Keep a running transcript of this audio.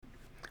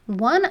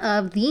One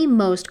of the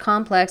most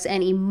complex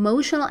and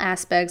emotional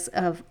aspects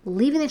of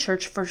leaving the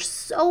church for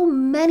so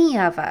many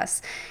of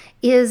us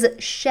is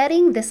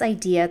shedding this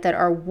idea that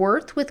our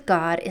worth with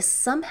God is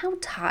somehow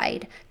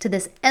tied to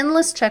this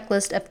endless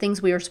checklist of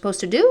things we are supposed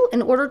to do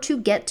in order to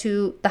get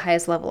to the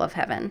highest level of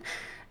heaven.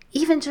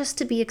 Even just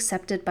to be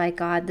accepted by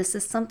God, this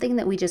is something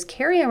that we just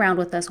carry around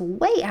with us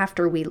way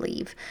after we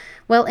leave.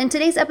 Well, in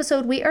today's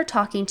episode, we are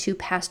talking to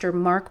Pastor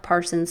Mark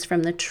Parsons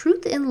from the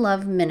Truth in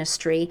Love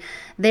Ministry.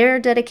 They're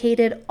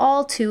dedicated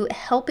all to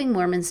helping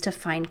Mormons to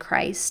find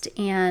Christ.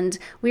 And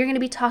we're going to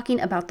be talking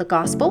about the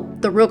gospel,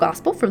 the real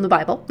gospel from the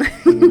Bible,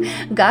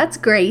 God's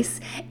grace,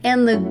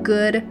 and the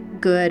good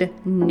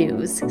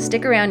news.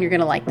 Stick around, you're going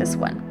to like this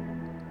one.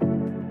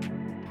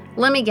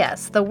 Let me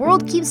guess, the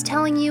world keeps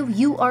telling you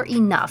you are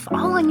enough.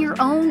 All on your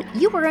own,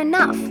 you are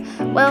enough.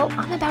 Well,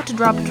 I'm about to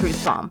drop a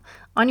truth bomb.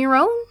 On your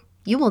own,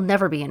 you will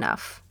never be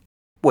enough.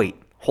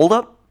 Wait, hold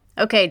up.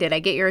 Okay, did I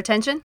get your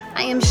attention?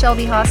 I am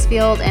Shelby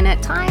Hosfield, and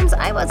at times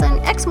I was an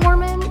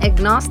ex-Mormon,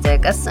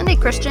 agnostic, a Sunday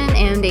Christian,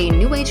 and a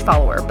New Age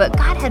follower, but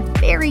God had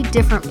very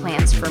different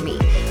plans for me.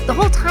 The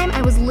whole time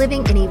I was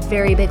living in a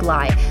very big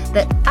lie,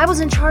 that I was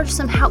in charge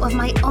somehow of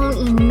my own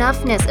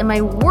enoughness and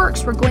my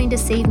works were going to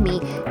save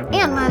me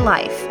and my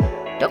life.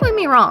 Don't get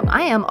me wrong,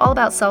 I am all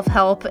about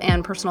self-help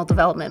and personal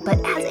development, but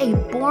as a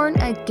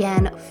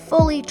born-again,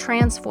 fully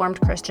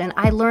transformed Christian,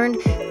 I learned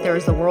there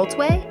is the world's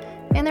way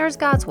and there is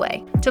God's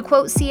way. To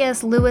quote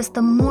C.S. Lewis,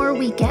 the more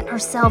we get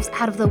ourselves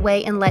out of the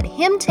way and let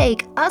Him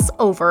take us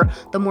over,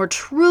 the more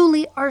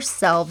truly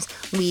ourselves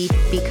we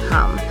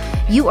become.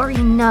 You are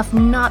enough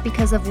not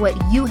because of what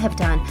you have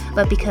done,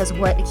 but because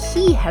what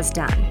He has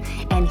done,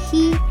 and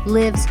He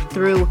lives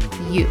through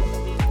you.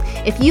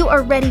 If you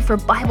are ready for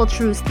Bible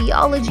truths,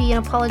 theology,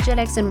 and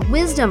apologetics, and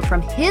wisdom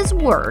from His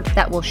Word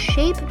that will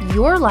shape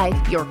your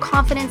life, your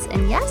confidence,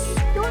 and yes,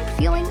 your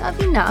feeling of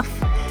enough,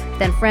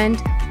 then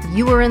friend,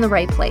 you are in the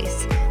right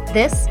place.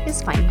 This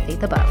is Finding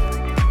Faith Above.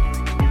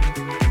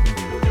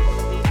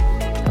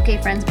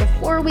 Okay, friends,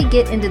 before we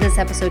get into this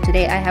episode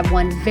today, I have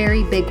one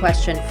very big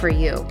question for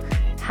you.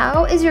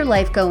 How is your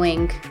life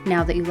going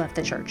now that you left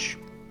the church?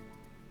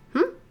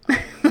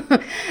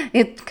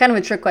 It's kind of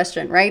a trick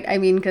question, right? I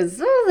mean,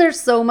 because there's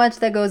so much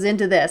that goes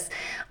into this.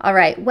 All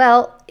right.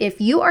 Well,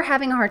 if you are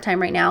having a hard time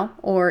right now,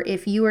 or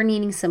if you are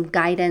needing some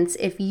guidance,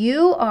 if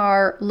you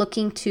are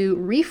looking to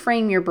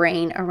reframe your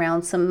brain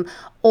around some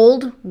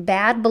old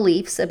bad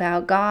beliefs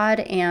about God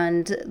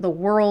and the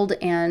world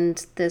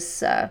and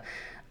this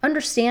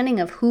understanding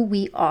of who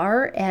we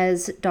are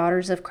as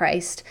daughters of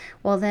Christ,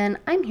 well, then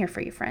I'm here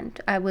for you, friend.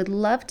 I would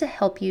love to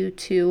help you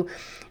to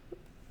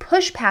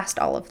push past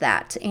all of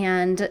that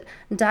and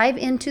dive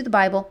into the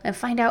Bible and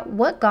find out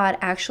what God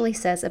actually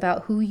says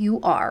about who you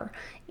are.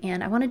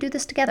 And I want to do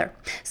this together.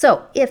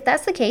 So if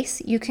that's the case,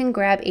 you can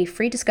grab a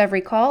free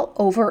discovery call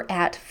over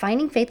at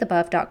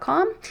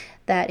findingfaithabove.com.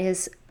 That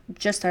is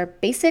just our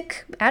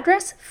basic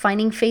address,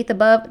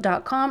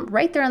 findingfaithabove.com.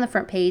 Right there on the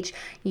front page,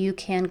 you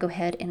can go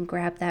ahead and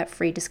grab that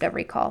free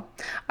discovery call.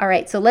 All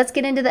right, so let's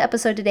get into the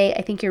episode today.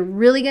 I think you're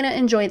really going to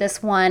enjoy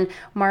this one.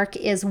 Mark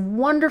is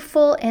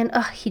wonderful, and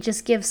he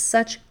just gives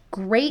such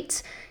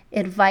great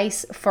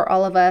advice for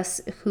all of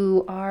us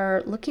who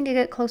are looking to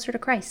get closer to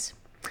Christ.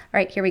 All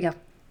right, here we go.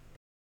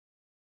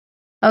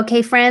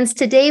 Okay, friends,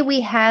 today we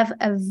have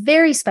a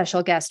very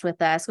special guest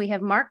with us. We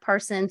have Mark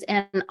Parsons,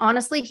 and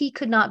honestly, he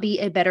could not be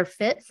a better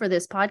fit for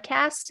this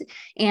podcast.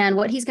 And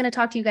what he's going to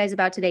talk to you guys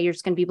about today, you're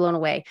just going to be blown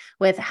away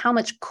with how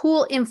much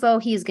cool info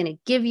he is going to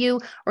give you.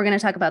 We're going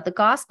to talk about the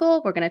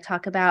gospel. We're going to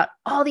talk about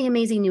all the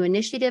amazing new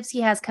initiatives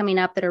he has coming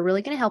up that are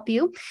really going to help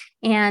you.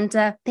 And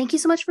thank you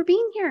so much for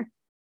being here.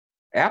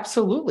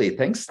 Absolutely.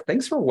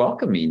 Thanks for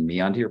welcoming me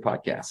onto your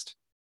podcast.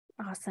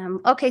 Awesome.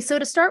 Okay, so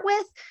to start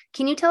with,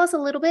 can you tell us a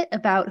little bit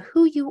about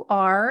who you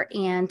are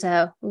and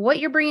what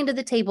you're bringing to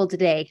the table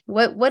today?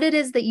 What it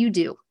is that you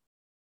do?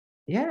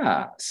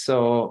 Yeah,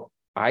 so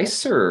I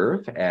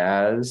serve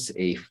as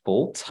a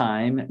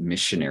full-time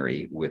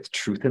missionary with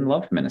Truth in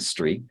Love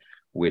Ministry,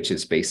 which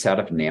is based out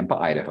of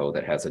Nampa, Idaho,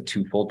 that has a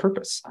twofold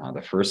purpose.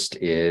 The first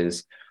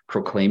is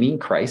proclaiming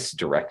Christ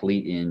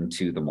directly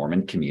into the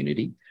Mormon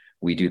community.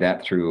 We do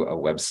that through a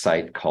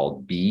website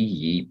called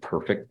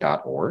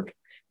beyeperfect.org.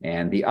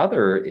 And the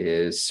other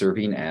is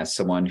serving as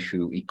someone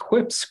who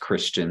equips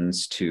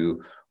Christians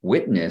to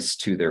witness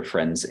to their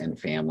friends and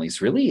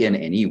families, really in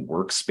any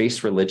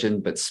works-based religion,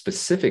 but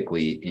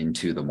specifically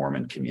into the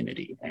Mormon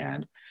community.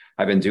 And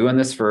I've been doing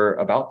this for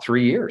about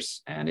 3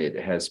 years, and it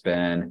has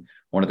been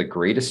one of the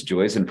greatest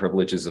joys and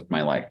privileges of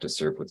my life to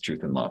serve with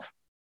Truth and Love.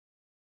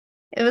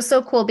 It was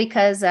so cool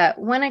because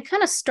when I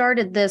kind of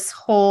started this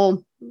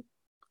whole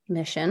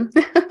mission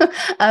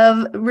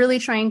of really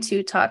trying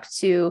to talk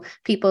to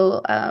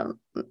people,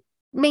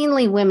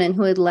 mainly women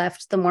who had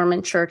left the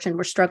Mormon church and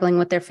were struggling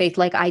with their faith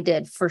like I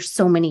did for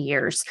so many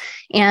years,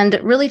 and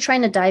really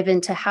trying to dive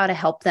into how to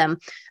help them.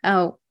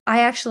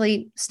 I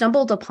actually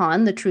stumbled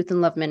upon the Truth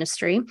and Love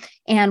Ministry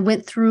and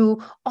went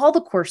through all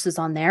the courses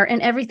on there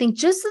and everything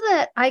just so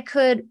that I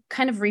could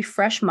kind of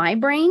refresh my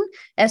brain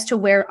as to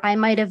where I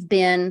might have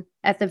been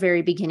at the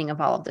very beginning of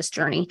all of this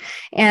journey.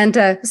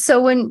 And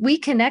so when we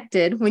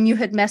connected, when you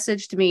had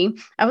messaged me,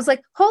 I was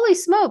like, holy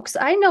smokes,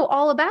 I know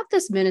all about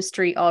this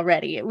ministry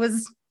already. It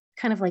was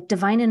kind of like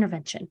divine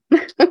intervention.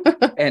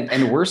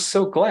 And we're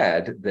so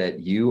glad that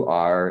you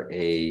are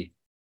a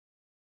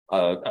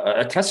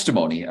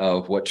testimony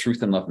of what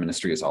Truth and Love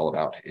Ministry is all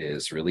about,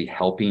 is really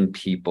helping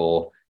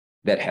people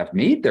that have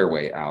made their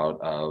way out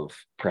of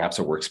perhaps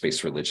a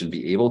works-based religion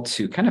be able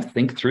to kind of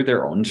think through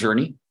their own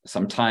journey.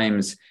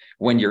 Sometimes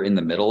when you're in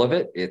the middle of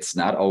it, it's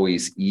not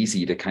always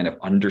easy to kind of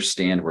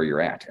understand where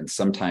you're at. And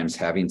sometimes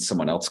having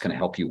someone else kind of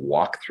help you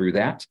walk through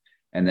that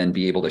and then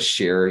be able to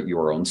share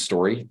your own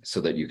story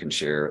so that you can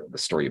share the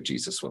story of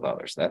Jesus with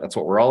others. That's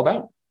what we're all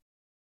about.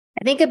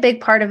 I think a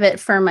big part of it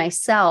for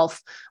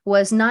myself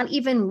was not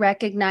even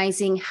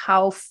recognizing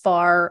how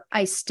far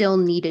I still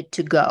needed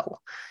to go.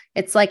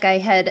 It's like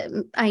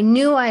I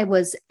knew I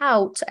was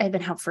out. I'd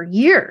been out for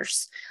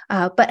years,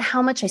 but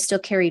how much I still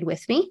carried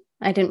with me.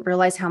 I didn't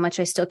realize how much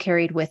I still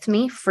carried with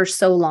me for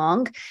so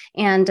long.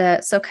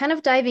 And so, kind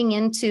of diving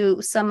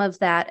into some of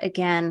that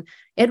again,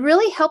 it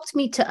really helped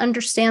me to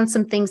understand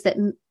some things that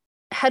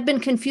had been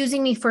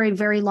confusing me for a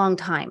very long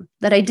time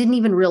that I didn't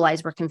even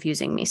realize were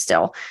confusing me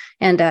still.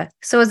 And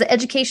so it was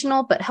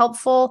educational, but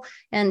helpful.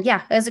 And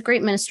yeah, it was a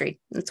great ministry.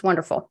 It's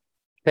wonderful.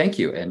 Thank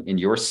you. And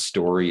your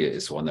story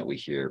is one that we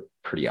hear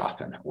pretty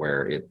often,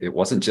 where it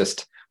wasn't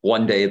just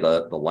one day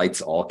the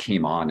lights all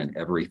came on and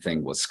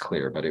everything was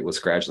clear, but it was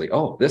gradually,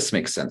 oh, this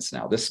makes sense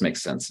now. This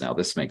makes sense now.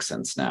 This makes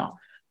sense now.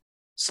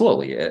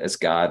 Slowly, as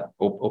God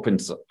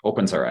opens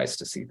our eyes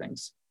to see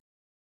things.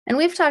 And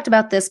we've talked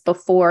about this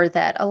before,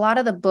 that a lot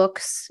of the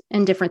books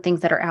and different things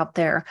that are out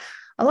there,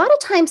 a lot of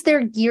times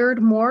they're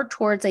geared more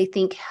towards, I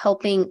think,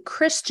 helping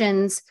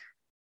Christians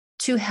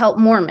to help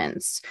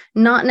Mormons,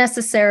 not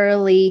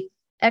necessarily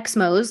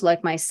ex-Mos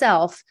like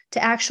myself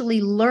to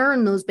actually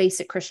learn those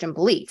basic Christian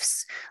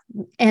beliefs.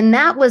 And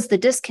that was the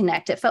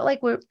disconnect. It felt like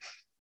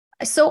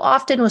I so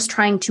often was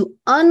trying to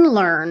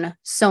unlearn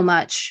so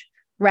much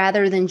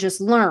rather than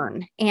just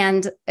learn.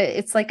 And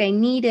it's like I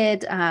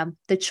needed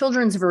the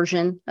children's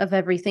version of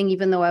everything,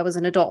 even though I was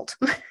an adult.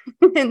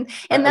 and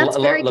that's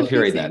very love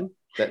hearing confusing.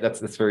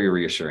 That's very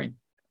reassuring.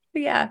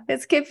 Yeah,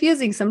 it's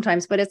confusing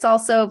sometimes, but it's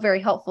also very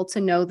helpful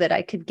to know that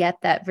I could get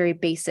that very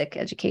basic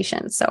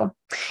education. So,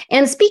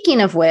 and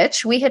speaking of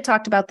which, we had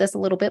talked about this a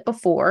little bit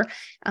before,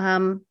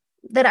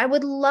 that I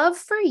would love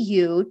for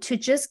you to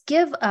just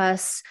give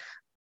us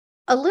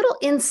a little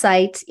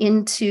insight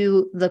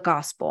into the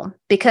gospel,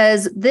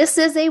 because this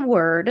is a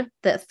word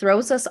that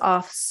throws us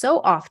off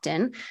so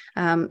often.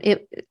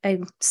 I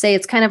say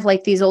it's kind of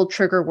like these old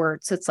trigger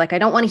words. It's like, I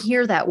don't want to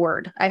hear that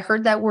word. I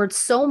heard that word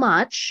so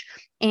much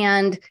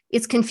and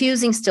it's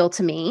confusing still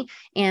to me,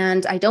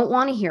 and I don't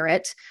want to hear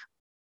it.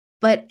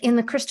 But in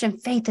the Christian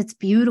faith, it's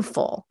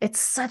beautiful. It's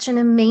such an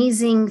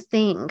amazing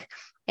thing.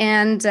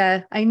 And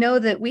I know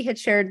that we had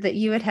shared that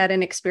you had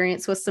an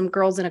experience with some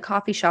girls in a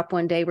coffee shop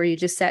one day where you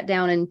just sat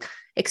down and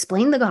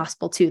explained the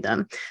gospel to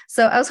them.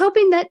 So I was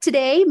hoping that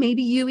today,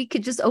 maybe we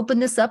could just open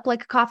this up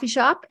like a coffee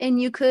shop and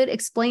you could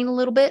explain a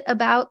little bit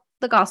about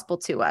the gospel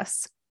to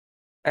us.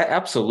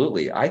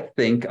 Absolutely. I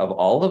think of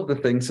all of the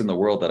things in the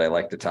world that I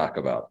like to talk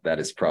about, that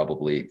is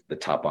probably the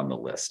top on the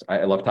list.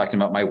 I love talking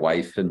about my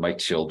wife and my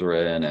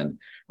children and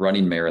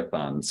running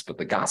marathons, but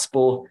the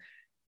gospel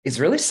is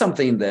really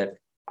something that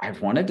I've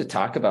wanted to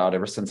talk about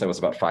ever since I was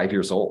about 5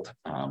 years old.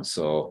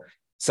 So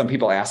some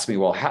people ask me,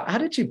 well, how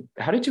did you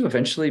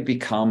eventually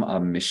become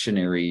a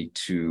missionary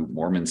to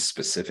Mormons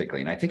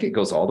specifically? And I think it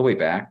goes all the way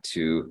back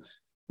to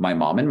my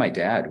mom and my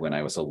dad when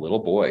I was a little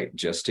boy,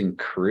 just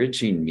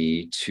encouraging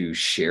me to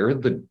share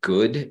the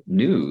good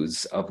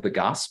news of the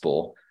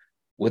gospel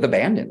with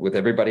abandon with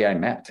everybody I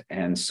met.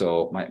 And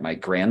so my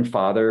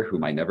grandfather,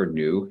 whom I never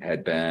knew,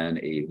 had been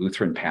a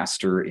Lutheran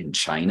pastor in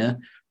China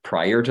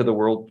prior to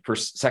the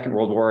Second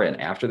World War and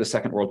after the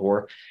Second World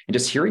War, and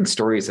just hearing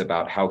stories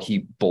about how he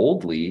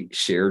boldly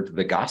shared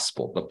the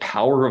gospel, the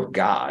power of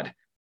God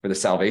for the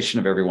salvation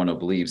of everyone who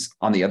believes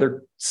on the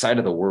other side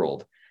of the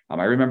world.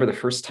 I remember the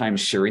first time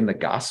sharing the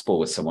gospel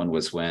with someone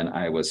was when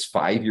I was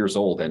 5 years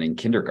old and in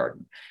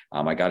kindergarten.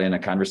 I got in a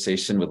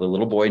conversation with a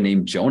little boy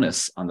named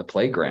Jonas on the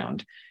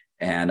playground.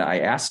 And I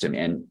asked him,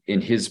 and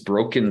in his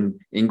broken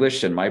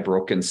English and my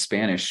broken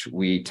Spanish,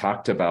 we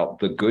talked about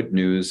the good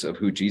news of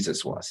who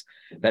Jesus was.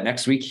 That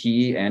next week,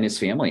 he and his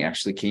family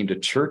actually came to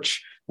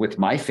church with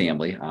my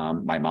family.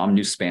 My mom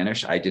knew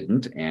Spanish, I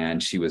didn't,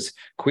 and she was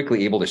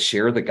quickly able to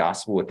share the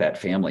gospel with that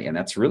family. And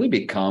that's really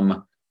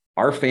become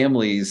our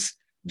family's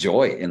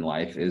joy in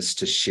life, is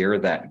to share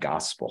that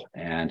gospel.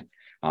 And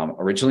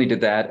originally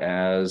did that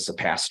as a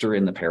pastor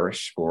in the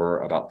parish for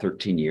about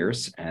 13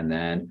 years. And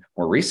then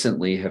more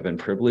recently have been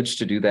privileged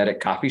to do that at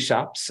coffee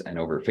shops and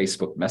over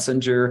Facebook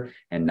Messenger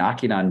and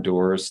knocking on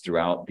doors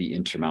throughout the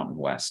Intermountain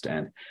West.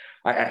 And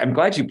I'm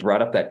glad you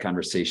brought up that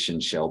conversation,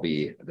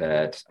 Shelby,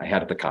 that I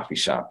had at the coffee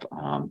shop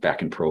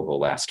back in Provo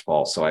last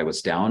fall. So I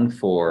was down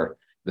for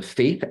the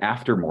Faith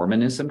After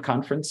Mormonism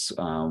conference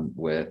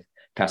with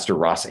Pastor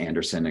Ross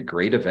Anderson, a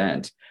great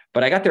event.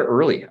 But I got there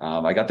early.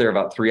 I got there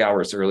about 3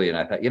 hours early, and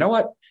I thought, you know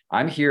what?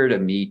 I'm here to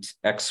meet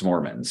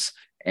ex-Mormons.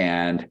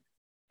 And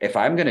if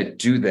I'm going to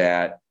do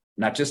that,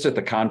 not just at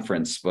the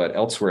conference, but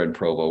elsewhere in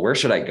Provo, where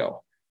should I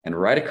go? And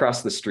right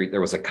across the street,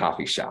 there was a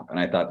coffee shop. And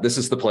I thought, this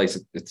is the place.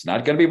 It's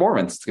not going to be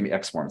Mormons. It's going to be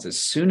ex-Mormons. As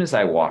soon as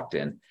I walked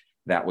in,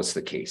 that was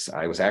the case.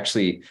 I was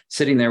actually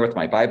sitting there with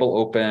my Bible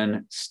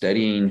open,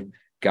 studying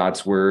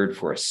God's word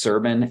for a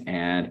sermon.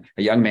 And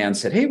a young man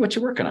said, hey, what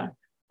you working on?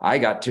 I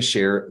got to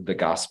share the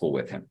gospel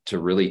with him, to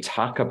really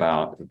talk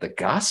about the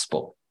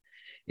gospel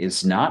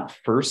is not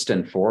first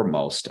and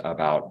foremost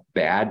about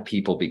bad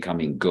people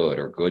becoming good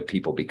or good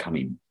people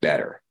becoming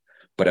better,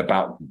 but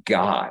about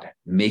God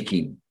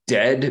making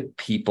dead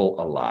people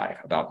alive,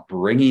 about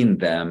bringing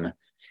them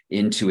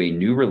into a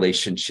new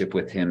relationship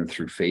with him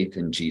through faith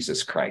in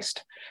Jesus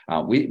Christ.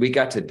 We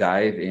got to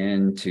dive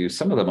into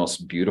some of the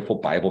most beautiful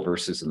Bible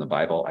verses in the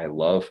Bible. I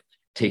love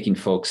taking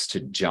folks to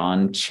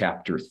John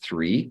chapter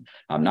 3,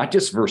 not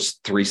just verse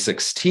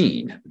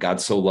 3:16, God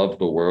so loved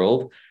the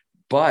world,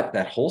 but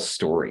that whole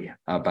story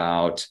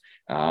about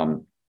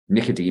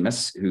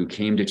Nicodemus, who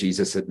came to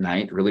Jesus at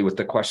night, really with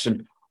the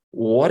question,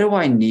 what do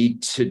I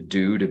need to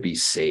do to be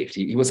saved?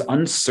 He was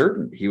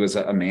uncertain. He was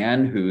a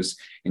man whose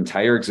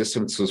entire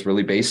existence was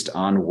really based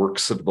on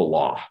works of the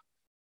law.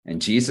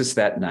 And Jesus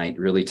that night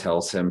really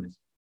tells him,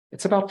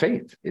 it's about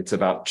faith. It's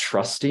about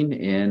trusting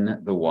in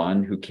the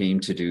one who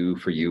came to do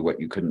for you what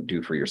you couldn't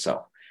do for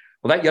yourself.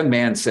 Well, that young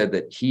man said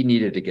that he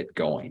needed to get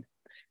going.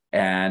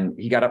 And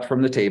he got up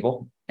from the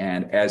table.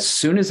 And as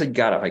soon as he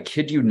got up, I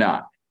kid you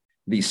not,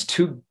 these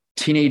two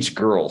teenage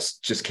girls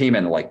just came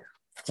in and like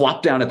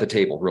flopped down at the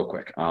table real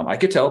quick. I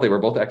could tell they were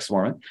both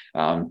ex-Mormon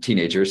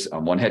teenagers.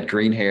 One had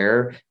green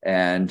hair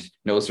and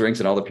nose rings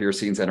and all the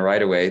piercings. And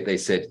right away they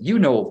said, you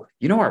know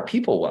our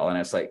people well. And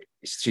I was like,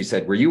 she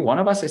said, were you one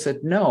of us? I said,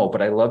 no,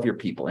 but I love your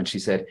people. And she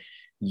said,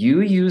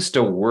 you used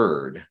a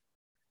word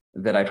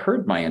that I've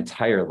heard my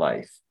entire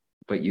life,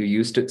 but you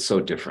used it so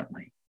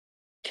differently.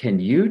 Can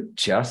you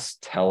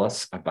just tell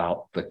us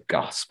about the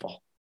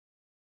gospel?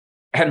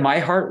 And my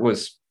heart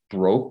was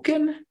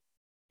broken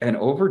and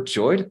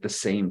overjoyed at the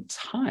same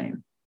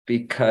time,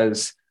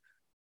 because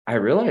I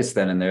realized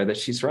then and there that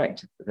she's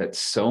right, that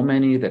so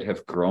many that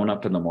have grown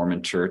up in the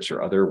Mormon church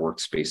or other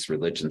works-based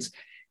religions,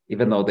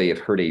 even though they have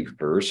heard a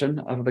version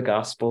of the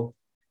gospel,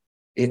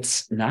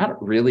 it's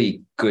not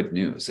really good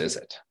news, is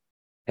it?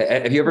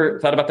 Have you ever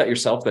thought about that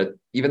yourself, that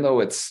even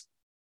though it's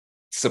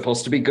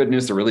supposed to be good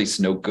news, there really is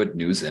no good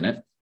news in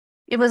it?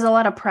 It was a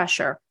lot of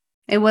pressure.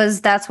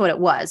 That's what it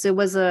was. It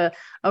was a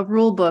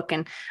rule book.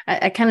 And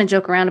I kind of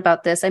joke around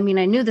about this. I mean,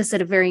 I knew this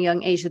at a very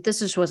young age, that this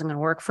just wasn't going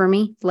to work for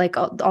me, like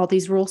all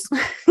these rules.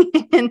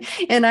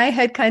 and I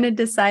had kind of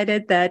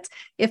decided that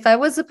if I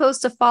was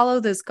supposed to follow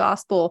this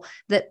gospel,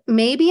 that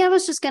maybe I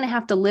was just going to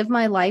have to live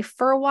my life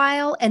for a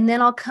while, and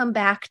then I'll come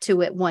back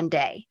to it one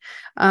day.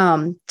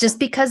 Just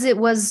because it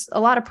was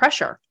a lot of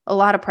pressure.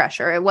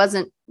 It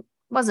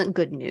wasn't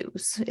good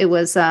news. It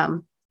was,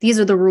 these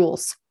are the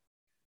rules.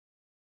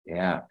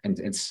 Yeah.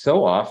 And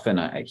so often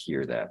I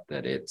hear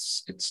that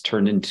it's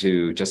turned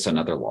into just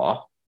another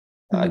law,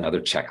 another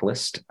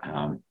checklist.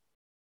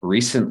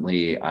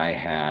 Recently, I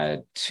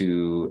had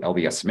two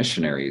LDS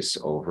missionaries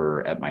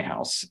over at my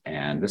house,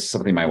 and this is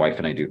something my wife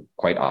and I do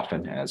quite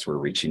often as we're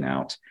reaching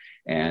out.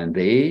 And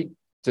they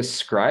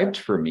described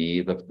for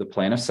me the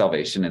plan of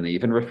salvation, and they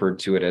even referred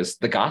to it as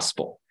the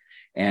gospel.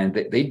 And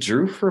they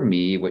drew for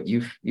me what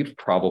you've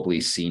probably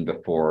seen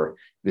before,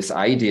 this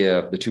idea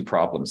of the two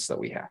problems that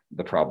we have,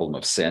 the problem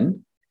of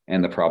sin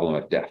and the problem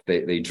of death.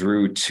 They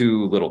drew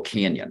two little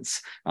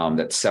canyons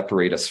that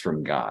separate us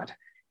from God.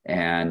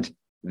 And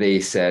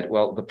they said,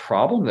 well, the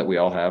problem that we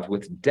all have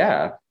with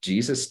death,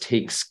 Jesus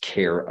takes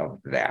care of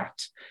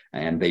that.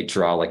 And they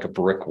draw like a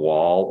brick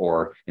wall,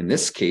 or in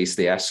this case,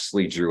 they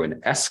actually drew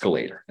an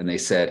escalator. And they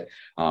said,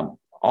 all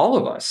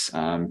of us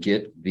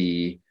get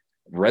the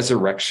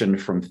resurrection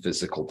from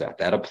physical death.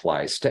 That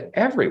applies to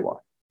everyone.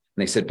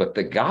 And they said, but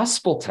the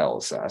gospel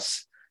tells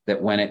us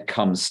that when it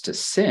comes to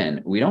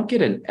sin, we don't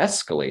get an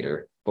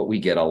escalator, but we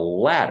get a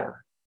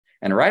ladder.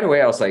 And right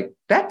away, I was like,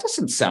 that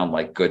doesn't sound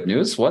like good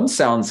news. One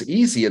sounds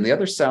easy and the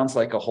other sounds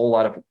like a whole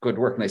lot of good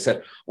work. And they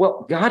said,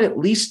 well, God, at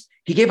least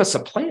he gave us a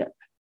plan.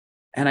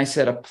 And I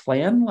said, a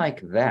plan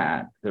like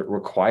that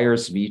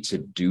requires me to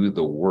do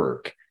the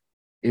work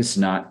is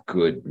not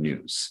good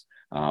news.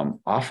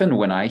 Often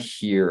when I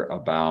hear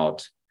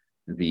about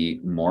the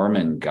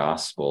Mormon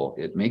gospel,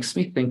 it makes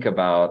me think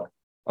about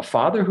a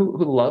father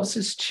who loves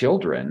his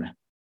children,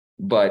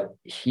 but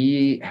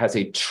he has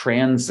a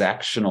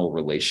transactional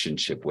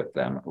relationship with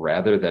them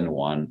rather than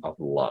one of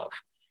love.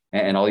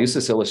 And I'll use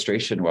this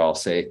illustration where I'll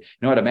say, you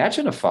know what,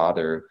 imagine a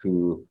father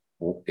who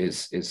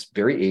is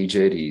very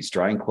aged, he's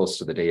drawing close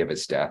to the day of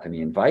his death, and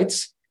he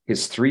invites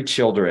his three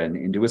children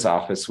into his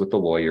office with the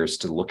lawyers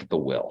to look at the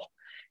will.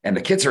 And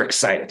the kids are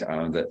excited.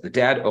 The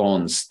dad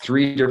owns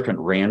 3 different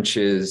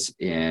ranches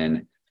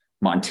in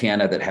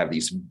Montana that have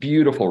these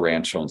beautiful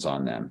ranch homes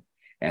on them.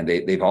 And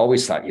they've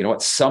always thought, you know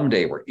what,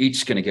 someday we're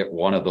each going to get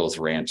one of those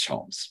ranch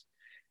homes.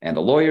 And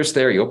the lawyer's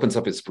there. He opens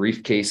up his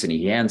briefcase and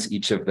he hands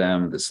each of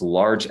them this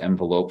large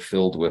envelope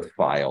filled with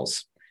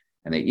files.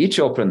 And they each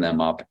open them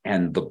up,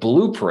 and the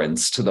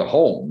blueprints to the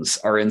homes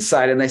are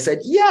inside. And they said,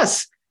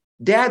 yes,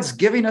 Dad's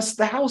giving us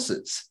the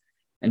houses.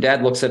 And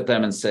Dad looks at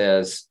them and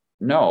says,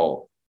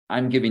 no,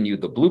 I'm giving you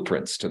the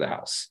blueprints to the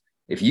house.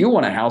 If you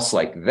want a house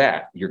like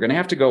that, you're going to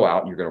have to go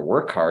out, you're going to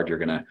work hard, you're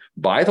going to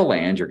buy the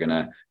land, you're going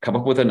to come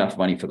up with enough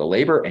money for the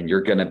labor, and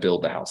you're going to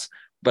build the house.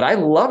 But I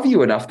love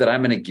you enough that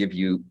I'm going to give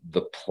you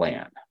the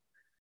plan.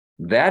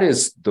 That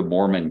is the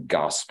Mormon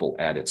gospel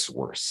at its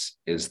worst,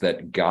 is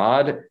that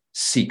God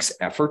seeks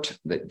effort,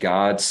 that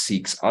God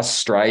seeks us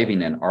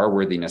striving in our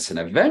worthiness. And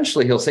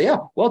eventually he'll say, yeah,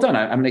 well done.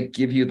 I'm going to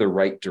give you the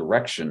right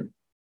direction,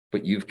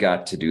 but you've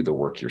got to do the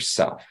work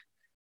yourself.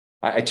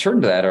 I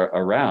turn that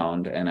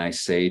around and I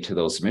say to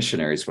those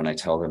missionaries when I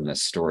tell them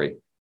this story,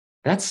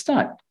 that's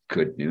not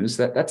good news.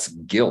 That's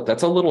guilt.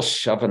 That's a little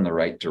shove in the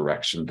right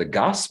direction. The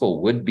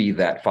gospel would be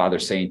that Father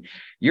saying,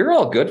 you're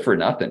all good for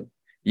nothing.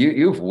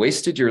 You've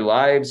wasted your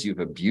lives. You've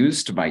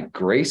abused my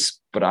grace,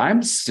 but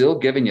I'm still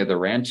giving you the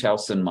ranch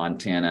house in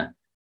Montana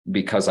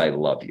because I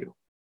love you.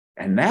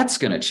 And that's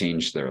going to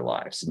change their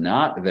lives,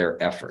 not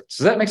their efforts.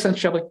 Does that make sense,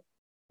 Shelby?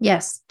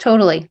 Yes,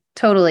 totally.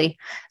 Totally.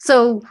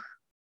 So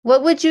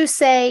what would you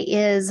say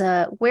is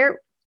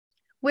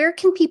where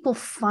can people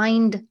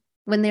find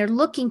when they're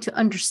looking to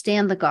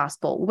understand the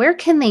gospel? Where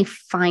can they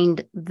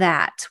find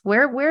that?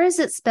 Where is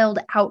it spelled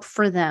out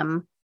for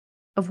them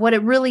of what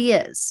it really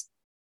is?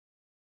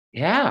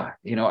 Yeah.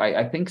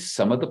 I think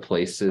some of the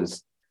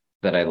places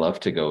that I love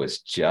to go is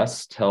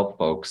just tell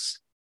folks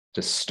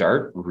to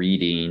start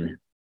reading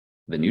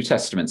the New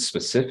Testament,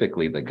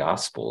 specifically the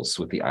Gospels,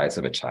 with the eyes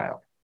of a child.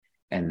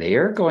 And they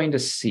are going to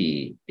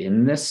see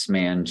in this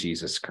man,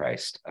 Jesus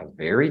Christ, a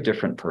very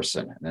different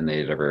person than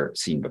they'd ever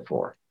seen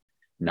before.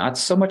 Not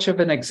so much of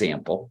an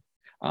example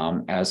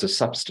as a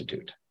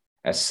substitute,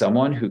 as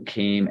someone who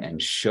came and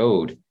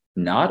showed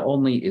not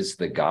only is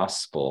the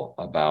gospel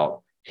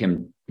about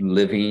him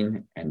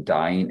living and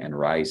dying and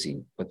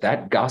rising, but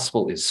that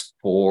gospel is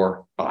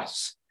for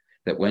us.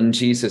 That when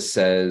Jesus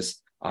says,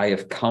 I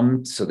have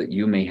come so that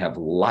you may have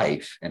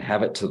life and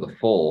have it to the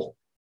full,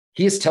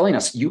 he is telling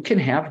us you can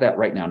have that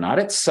right now, not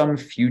at some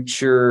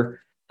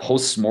future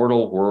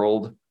post-mortal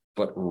world,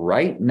 but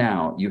right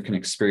now you can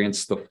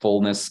experience the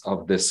fullness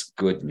of this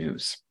good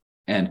news.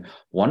 And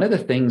one of the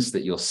things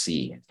that you'll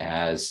see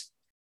as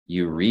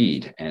you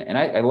read, and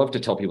I love to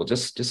tell people,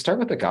 just start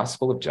with the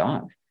Gospel of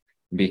John,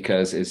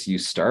 because as you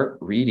start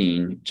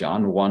reading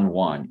John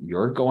 1:1,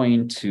 you're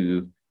going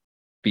to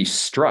be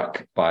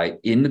struck by,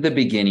 in the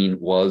beginning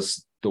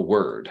was the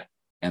Word,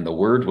 and the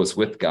Word was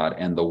with God,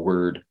 and the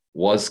Word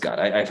was God.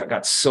 I've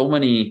got so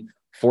many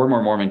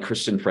former Mormon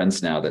Christian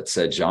friends now that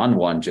said John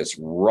 1 just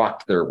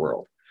rocked their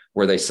world,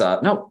 where they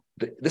saw, no,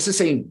 this is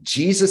saying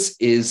Jesus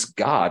is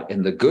God.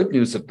 And the good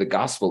news of the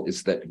gospel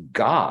is that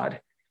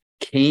God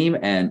came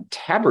and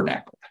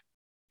tabernacled.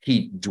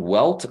 He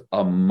dwelt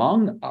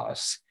among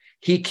us.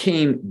 He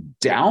came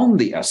down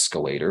the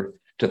escalator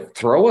to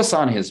throw us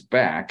on his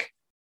back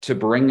to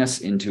bring us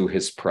into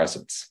his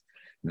presence.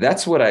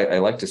 That's what I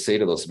like to say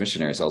to those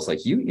missionaries. I was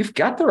like, you've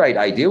got the right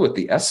idea with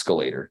the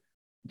escalator,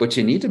 but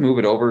you need to move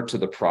it over to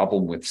the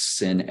problem with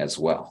sin as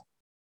well.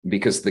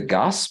 Because the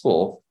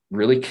gospel,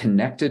 really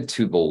connected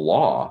to the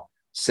law,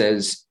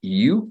 says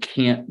you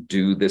can't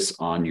do this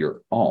on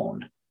your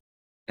own.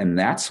 And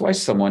that's why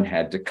someone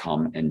had to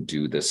come and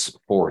do this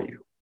for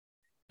you.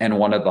 And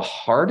one of the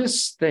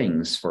hardest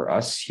things for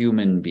us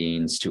human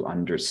beings to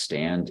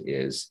understand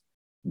is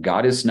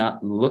God is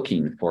not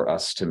looking for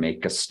us to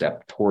make a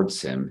step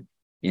towards him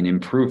in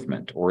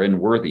improvement or in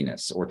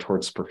worthiness or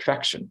towards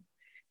perfection.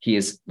 He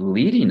is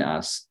leading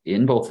us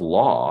in both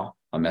law,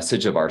 a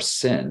message of our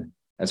sin,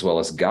 as well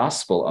as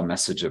gospel, a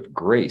message of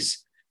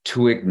grace,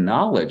 to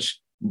acknowledge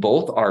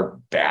both our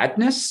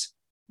badness,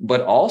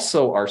 but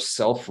also our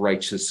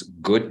self-righteous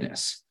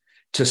goodness,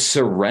 to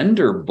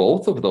surrender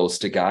both of those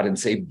to God and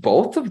say,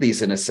 both of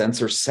these, in a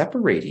sense, are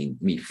separating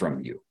me from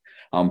you.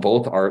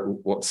 Both are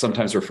what's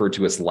sometimes referred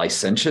to as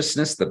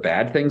licentiousness, the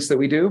bad things that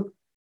we do,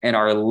 and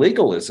our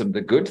legalism,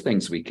 the good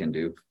things we can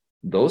do.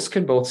 Those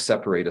can both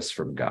separate us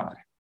from God.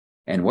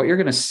 And what you're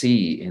going to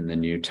see in the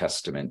New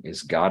Testament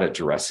is God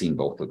addressing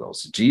both of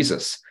those.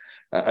 Jesus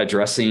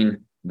addressing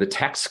the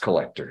tax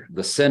collector,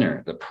 the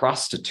sinner, the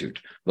prostitute,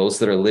 those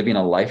that are living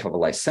a life of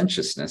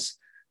licentiousness.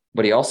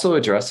 But he also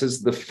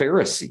addresses the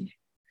Pharisee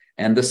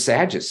and the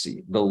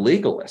Sadducee, the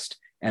legalist.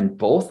 And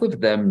both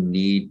of them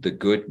need the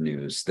good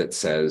news that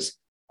says,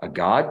 a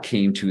God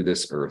came to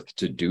this earth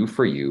to do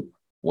for you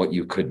what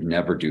you could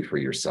never do for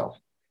yourself,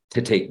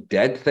 to take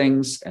dead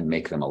things and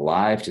make them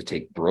alive, to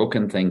take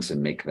broken things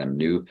and make them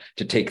new,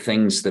 to take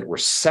things that were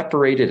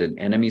separated and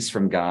enemies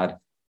from God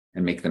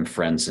and make them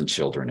friends and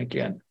children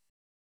again.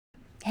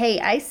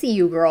 Hey, I see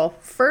you, girl.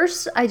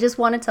 First, I just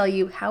want to tell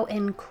you how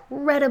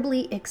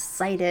incredibly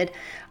excited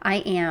I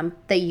am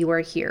that you are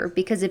here.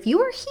 Because if you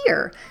are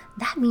here,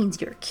 that means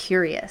you're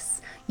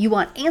curious. You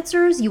want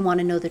answers, you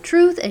want to know the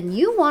truth, and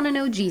you want to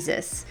know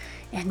Jesus.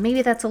 And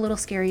maybe that's a little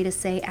scary to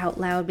say out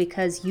loud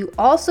because you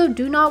also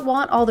do not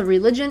want all the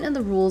religion and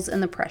the rules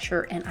and the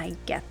pressure, and I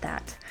get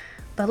that.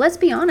 But let's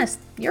be honest,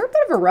 you're a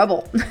bit of a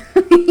rebel.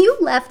 You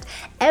left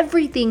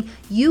everything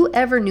you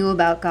ever knew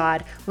about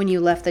God when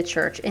you left the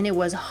church, and it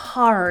was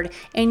hard,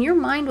 and your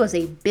mind was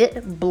a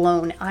bit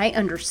blown. I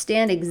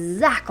understand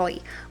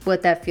exactly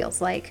what that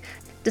feels like.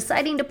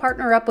 Deciding to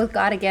partner up with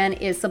God again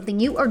is something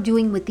you are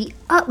doing with the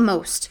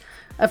utmost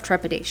of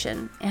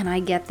trepidation, and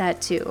I get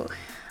that too.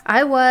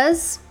 I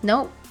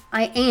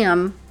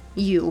am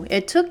you.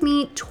 It took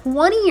me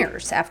 20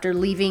 years after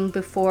leaving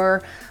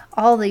before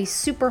all the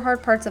super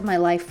hard parts of my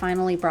life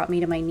finally brought me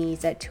to my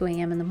knees at 2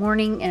 a.m. in the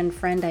morning, and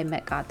friend, I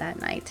met God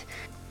that night.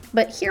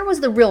 But here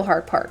was the real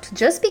hard part.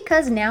 Just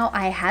because now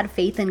I had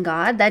faith in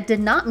God, that did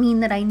not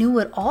mean that I knew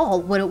at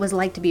all what it was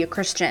like to be a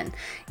Christian.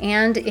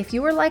 And if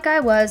you were like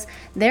I was,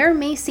 there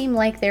may seem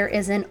like there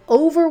is an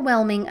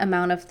overwhelming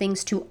amount of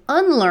things to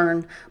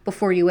unlearn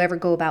before you ever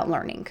go about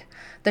learning.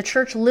 The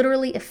church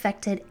literally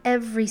affected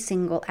every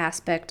single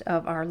aspect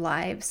of our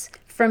lives.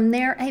 From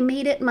there, I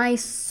made it my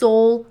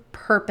sole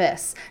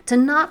purpose to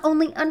not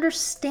only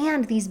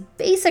understand these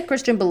basic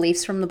Christian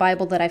beliefs from the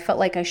Bible that I felt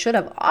like I should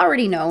have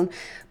already known,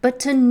 but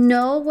to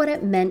know what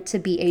it meant to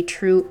be a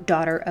true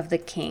daughter of the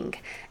King.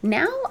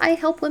 Now I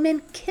help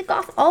women kick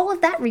off all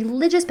of that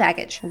religious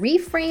baggage,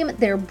 reframe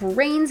their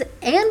brains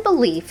and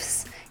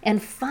beliefs,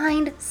 and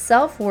find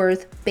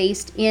self-worth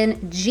based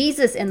in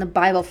Jesus and the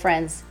Bible,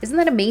 friends. Isn't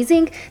that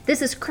amazing?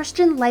 This is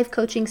Christian life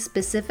coaching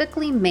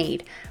specifically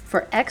made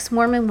for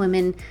ex-Mormon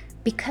women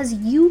because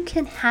you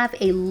can have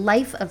a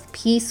life of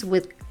peace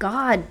with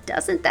God.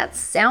 Doesn't that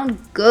sound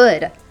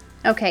good?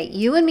 Okay,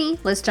 you and me,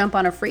 let's jump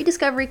on a free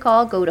discovery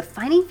call. Go to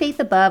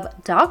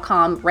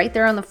findingfaithabove.com. Right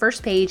there on the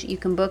first page, you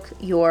can book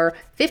your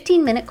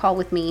 15-minute call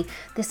with me.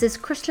 This is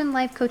Christian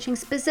life coaching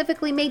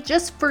specifically made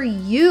just for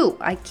you.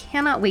 I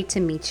cannot wait to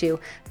meet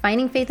you.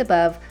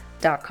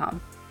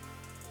 Findingfaithabove.com.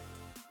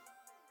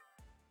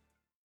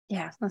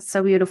 Yeah, that's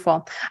so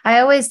beautiful. I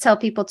always tell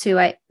people too,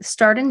 I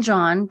start in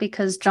John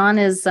because John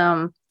is,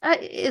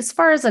 as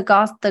far as the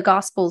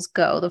Gospels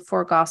go, the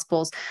four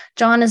Gospels,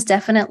 John is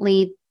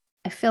definitely,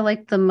 I feel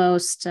like, the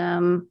most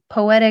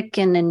poetic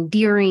and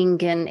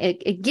endearing, and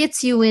it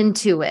gets you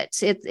into it.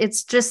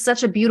 It's just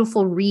such a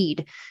beautiful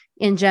read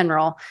in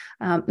general.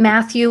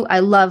 Matthew, I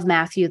love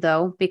Matthew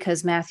though,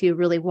 because Matthew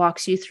really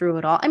walks you through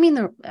it all. I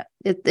mean,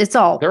 it's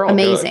all They're all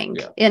amazing,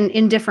 good. Yeah.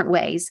 in different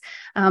ways.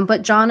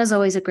 But John is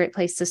always a great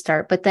place to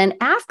start. But then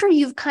after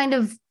you've kind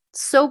of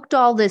soaked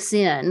all this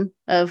in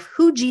of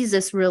who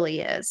Jesus really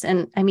is,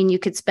 and I mean, you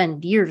could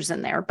spend years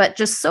in there, but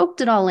just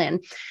soaked it all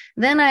in,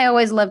 then I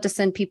always love to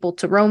send people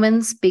to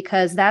Romans,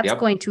 because that's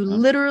going to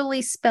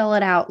literally spell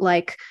it out,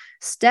 like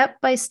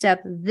step by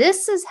step.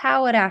 This is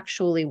how it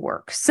actually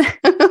works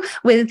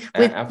with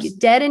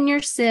dead in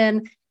your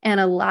sin and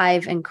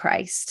alive in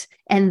Christ.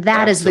 And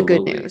that is the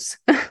good news.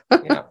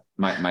 Yeah.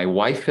 My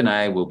wife and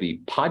I will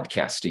be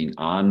podcasting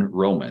on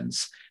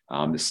Romans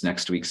this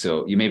next week.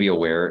 So you may be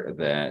aware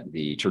that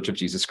the Church of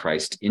Jesus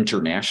Christ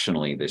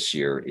internationally this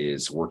year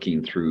is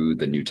working through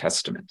the New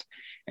Testament.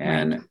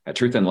 And at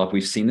Truth and Love,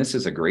 we've seen this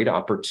as a great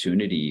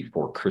opportunity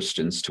for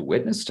Christians to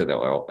witness to the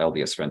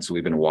LDS friends. So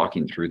we've been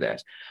walking through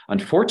that.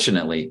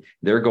 Unfortunately,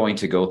 they're going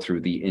to go through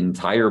the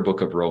entire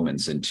book of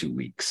Romans in 2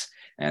 weeks.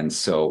 And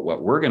so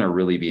what we're going to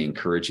really be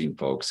encouraging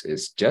folks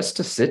is just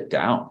to sit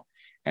down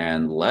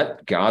and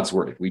let God's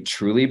word. If we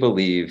truly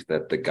believe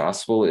that the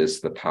gospel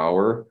is the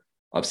power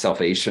of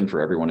salvation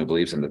for everyone who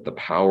believes, and that the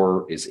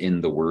power is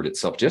in the word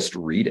itself, just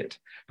read it.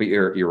 But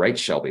you're right,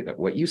 Shelby, that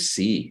what you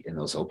see in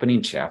those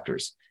opening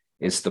chapters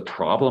is the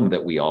problem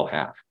that we all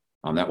have.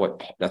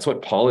 That's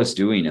what Paul is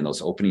doing in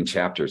those opening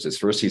chapters. Is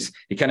first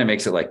he kind of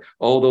makes it like,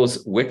 oh,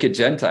 those wicked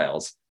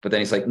Gentiles, but then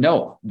he's like,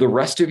 no, the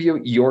rest of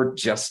you, you're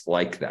just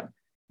like them.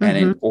 Mm-hmm. And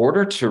in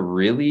order to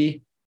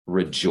really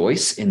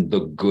rejoice in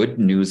the good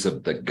news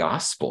of the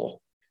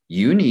gospel,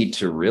 you need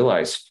to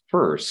realize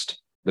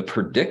first the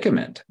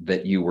predicament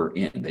that you were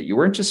in, that you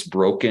weren't just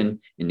broken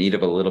in need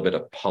of a little bit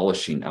of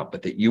polishing up,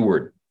 but that you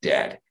were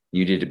dead.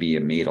 You needed to be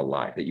made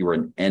alive, that you were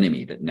an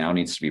enemy that now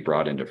needs to be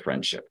brought into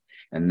friendship.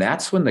 And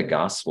that's when the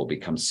gospel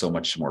becomes so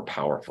much more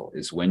powerful,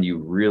 is when you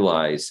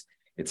realize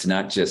it's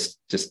not just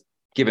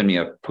giving me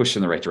a push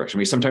in the right direction.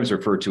 We sometimes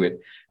refer to it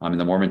in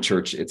the Mormon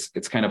church.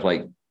 It's kind of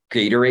like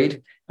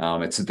Gatorade.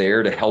 It's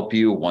there to help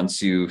you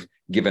once you've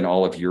given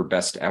all of your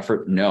best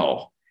effort.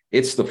 No,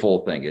 it's the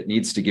full thing. It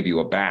needs to give you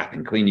a bath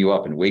and clean you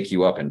up and wake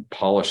you up and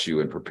polish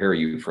you and prepare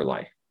you for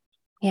life.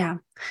 Yeah.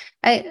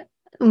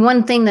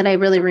 One thing that I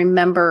really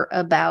remember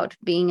about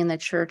being in the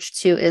church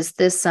too is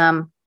this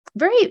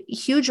very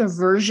huge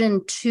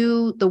aversion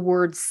to the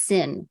word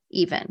sin,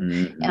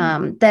 even.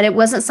 That it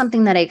wasn't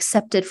something that I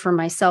accepted for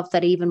myself,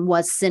 that even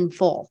was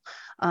sinful.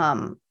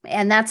 And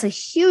that's a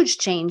huge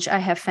change I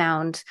have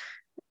found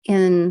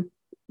in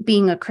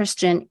being a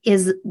Christian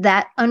is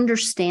that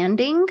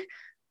understanding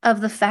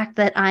of the fact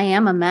that I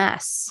am a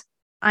mess.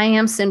 I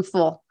am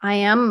sinful.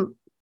 And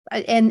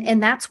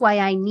that's why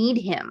I need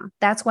him.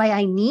 That's why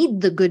I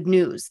need the good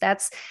news.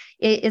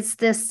 It's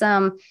this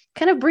kind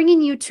of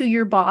bringing you to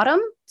your bottom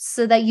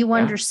so that you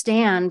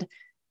understand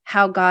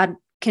how God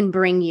can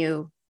bring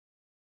you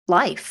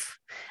life.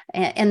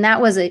 And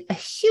that was a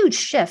huge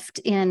shift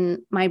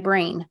in my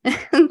brain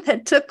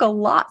that took a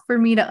lot for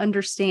me to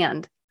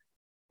understand.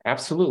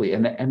 Absolutely.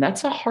 And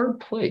that's a hard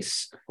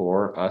place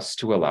for us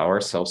to allow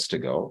ourselves to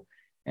go.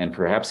 And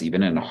perhaps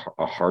even in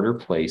a harder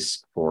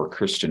place for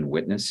Christian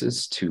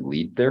witnesses to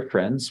lead their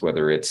friends,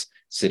 whether it's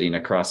sitting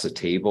across a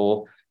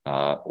table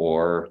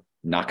or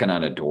knocking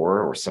on a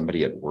door or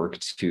somebody at work,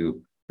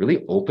 to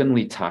really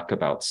openly talk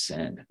about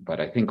sin. But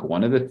I think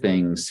one of the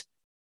things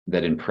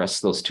that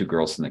impressed those two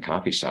girls in the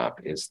coffee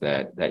shop is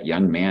that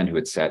young man who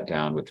had sat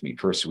down with me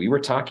first,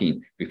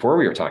 before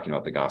we were talking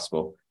about the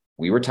gospel,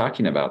 we were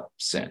talking about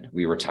sin.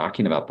 We were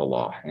talking about the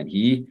law, and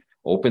he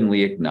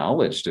openly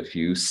acknowledged a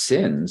few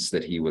sins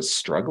that he was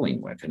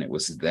struggling with. And it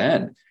was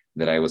then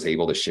that I was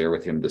able to share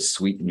with him the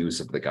sweet news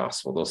of the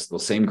gospel.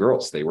 Those same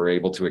girls, they were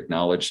able to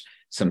acknowledge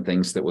some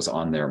things that was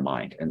on their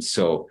mind. And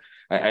so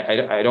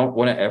I don't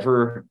want to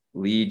ever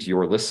lead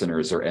your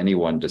listeners or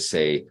anyone to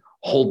say,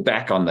 hold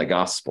back on the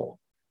gospel.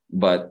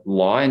 But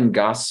law and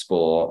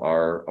gospel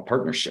are a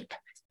partnership.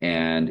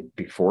 And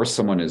before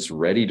someone is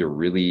ready to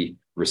really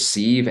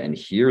receive and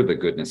hear the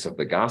goodness of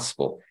the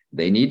gospel,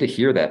 they need to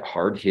hear that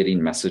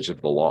hard-hitting message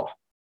of the law,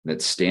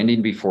 that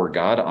standing before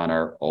God on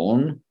our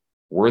own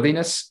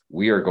worthiness,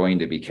 we are going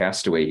to be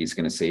cast away. He's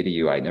going to say to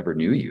you, I never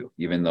knew you.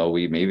 Even though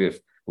we maybe have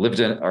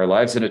lived our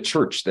lives in a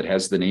church that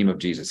has the name of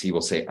Jesus, he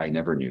will say, I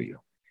never knew you.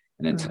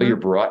 And until you're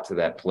brought to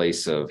that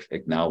place of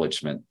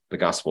acknowledgement, the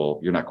gospel,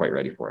 you're not quite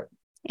ready for it.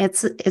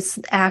 It's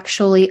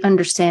actually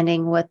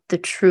understanding what the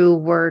true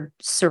word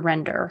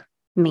surrender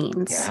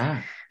means.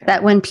 Yeah.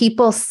 That when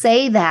people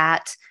say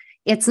that,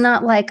 it's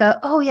not like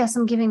oh yes,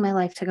 I'm giving my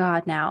life to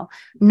God now.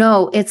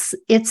 No, it's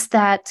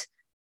that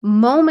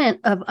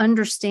moment of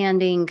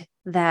understanding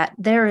that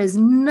there is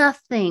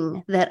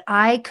nothing that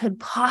I could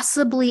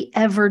possibly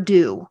ever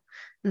do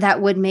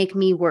that would make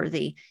me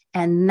worthy.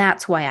 And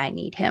that's why I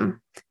need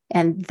him.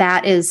 And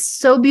that is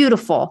so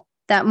beautiful.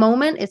 That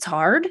moment, it's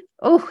hard.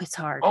 Oh, it's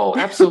hard. Oh,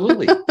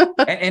 absolutely.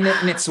 and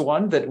it's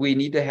one that we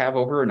need to have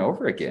over and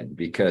over again,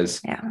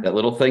 because that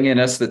little thing in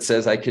us that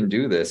says, I can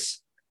do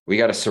this, we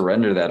got to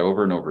surrender that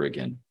over and over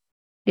again.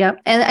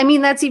 Yep. And I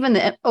mean, that's even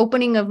the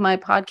opening of my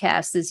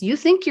podcast is you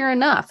think you're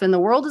enough and the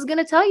world is going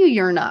to tell you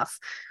you're enough,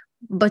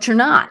 but you're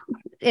not.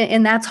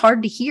 And that's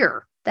hard to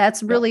hear.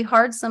 That's really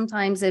hard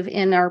sometimes if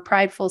in our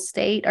prideful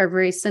state, our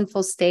very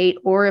sinful state,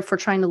 or if we're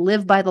trying to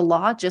live by the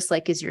law, just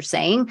like as you're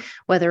saying,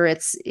 whether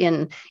it's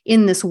in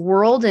this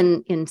world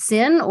and in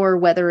sin, or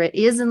whether it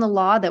is in the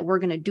law that we're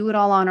going to do it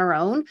all on our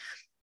own,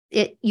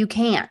 you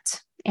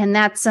can't. And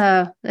that's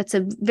a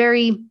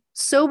very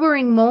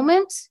sobering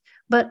moment,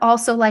 but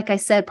also, like I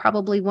said,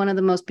 probably one of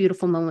the most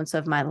beautiful moments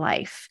of my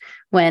life,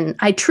 when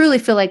I truly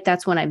feel like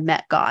that's when I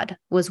met God,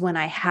 was when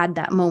I had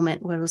that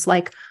moment where it was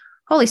like,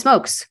 holy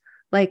smokes,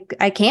 like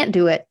I can't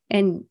do it.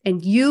 And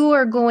you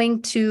are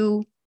going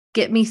to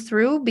get me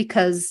through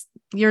because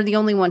you're the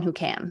only one who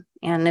can.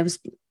 And it was,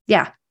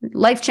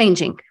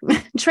 life-changing,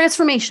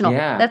 transformational.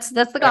 Yeah, That's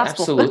the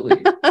gospel.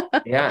 Absolutely.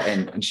 Yeah.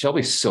 And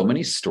Shelby, so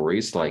many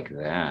stories like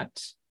that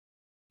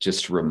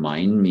just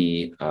remind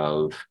me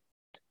of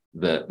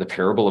the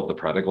parable of the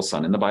prodigal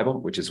son in the Bible,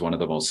 which is one of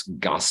the most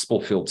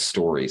gospel-filled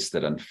stories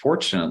that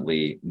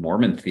unfortunately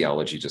Mormon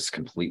theology just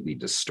completely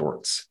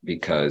distorts.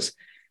 Because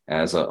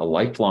as a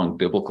lifelong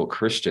biblical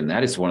Christian,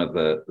 that is one of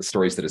the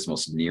stories that is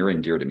most near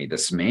and dear to me.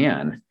 This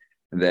man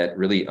that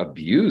really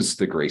abused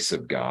the grace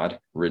of God,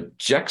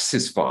 rejects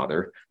his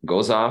father,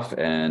 goes off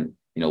and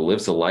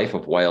lives a life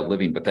of wild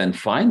living, but then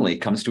finally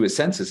comes to his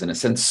senses, in a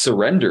sense,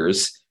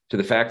 surrenders to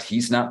the fact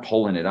he's not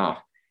pulling it off.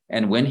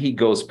 And when he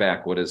goes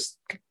back, what does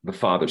the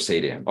father say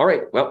to him? All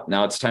right, well,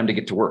 now it's time to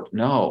get to work.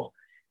 No,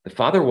 the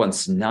father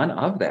wants none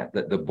of that.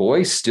 The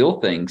boy still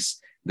thinks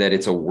that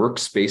it's a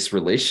works-based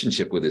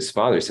relationship with his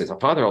father. He says,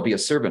 Father, I'll be a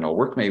servant. I'll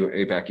work my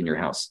way back in your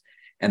house.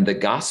 And the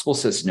gospel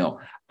says, no,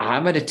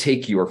 I'm going to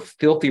take your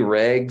filthy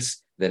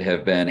rags that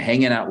have been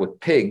hanging out with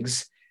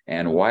pigs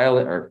and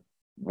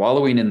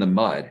wallowing in the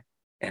mud,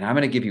 and I'm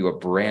going to give you a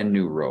brand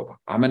new robe.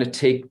 I'm going to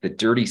take the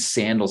dirty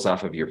sandals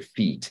off of your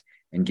feet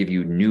and give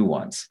you new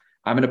ones.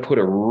 I'm going to put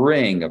a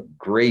ring of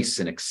grace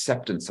and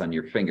acceptance on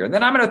your finger, and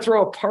then I'm going to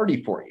throw a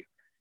party for you.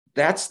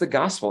 That's the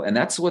gospel. And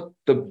that's what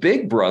the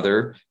big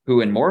brother,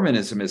 who in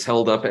Mormonism is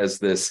held up as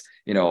this,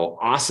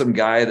 awesome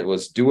guy that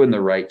was doing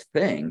the right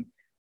thing.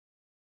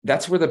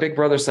 That's where the big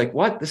brother's like,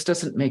 what? This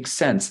doesn't make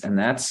sense. And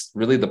that's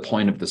really the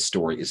point of the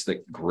story, is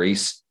that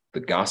grace, the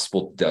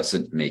gospel,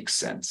 doesn't make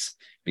sense,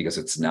 because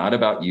it's not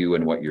about you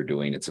and what you're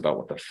doing. It's about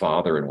what the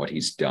Father and what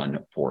he's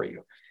done for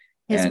you.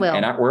 His will.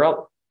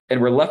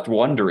 And we're left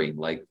wondering,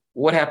 like,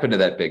 what happened to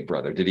that big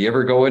brother? Did he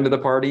ever go into the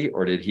party,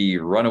 or did he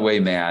run away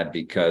mad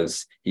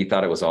because he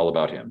thought it was all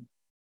about him?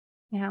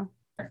 Yeah.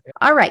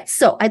 All right.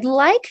 So I'd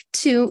like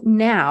to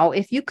now,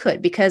 if you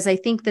could, because I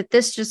think that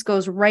this just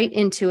goes right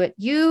into it.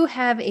 You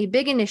have a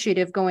big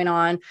initiative going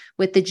on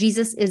with the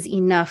Jesus is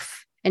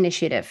Enough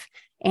initiative,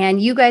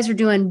 and you guys are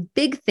doing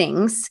big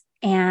things.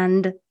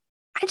 And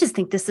I just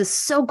think this is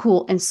so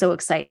cool and so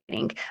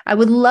exciting. I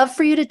would love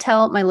for you to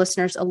tell my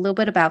listeners a little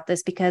bit about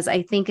this because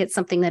I think it's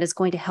something that is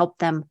going to help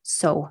them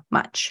so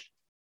much.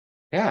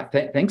 Yeah,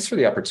 thanks for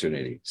the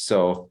opportunity.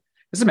 So,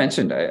 as I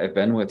mentioned, I've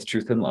been with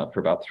Truth and Love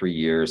for about 3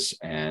 years,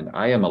 and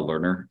I am a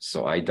learner.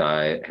 So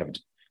have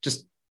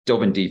just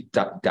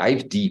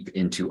dive deep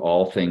into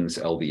all things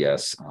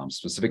LDS,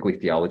 specifically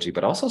theology,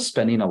 but also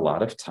spending a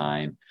lot of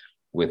time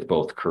with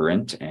both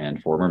current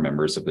and former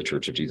members of the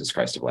Church of Jesus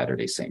Christ of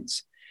Latter-day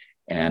Saints.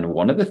 And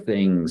one of the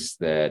things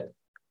that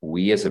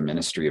we as a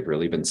ministry have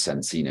really been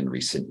sensing in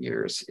recent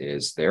years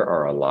is there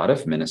are a lot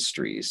of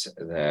ministries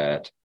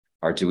that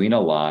are doing a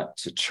lot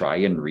to try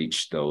and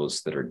reach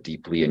those that are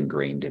deeply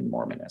ingrained in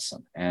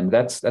Mormonism. And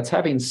that's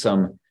having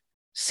some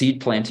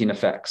seed planting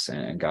effects,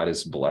 and God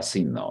is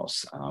blessing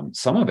those.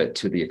 Some of it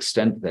to the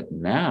extent that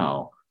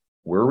now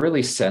we're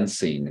really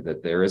sensing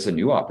that there is a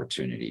new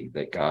opportunity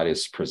that God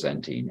is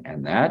presenting,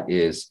 and that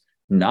is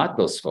not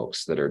those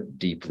folks that are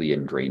deeply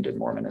ingrained in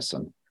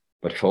Mormonism,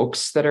 but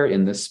folks that are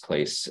in this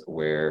place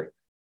where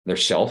their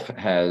shelf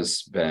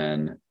has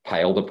been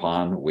piled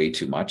upon way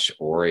too much,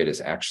 or it is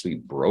actually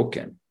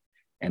broken.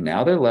 And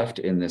now they're left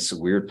in this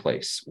weird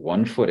place,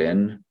 1 foot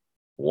in,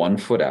 1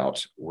 foot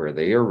out, where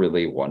they are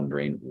really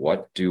wondering,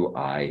 what do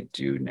I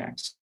do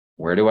next?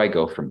 Where do I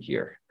go from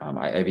here?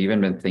 I've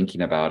even been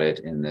thinking about it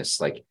in this,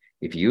 like,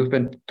 if you've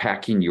been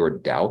packing your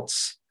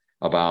doubts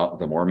about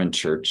the Mormon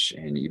church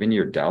and even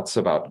your doubts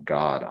about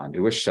God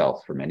onto a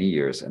shelf for many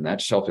years, and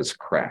that shelf is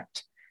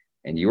cracked,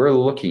 and you are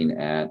looking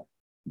at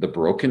the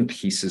broken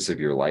pieces of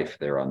your life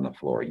there on the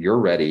floor, you're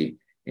ready,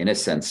 in a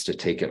sense, to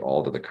take it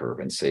all to the curb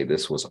and say,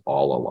 this was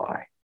all a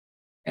lie.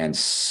 And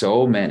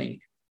so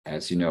many,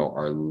 as you know,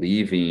 are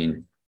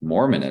leaving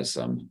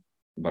Mormonism,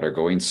 but are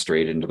going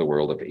straight into the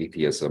world of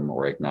atheism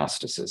or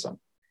agnosticism.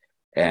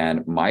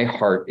 And my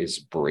heart is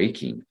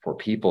breaking for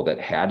people that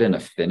had an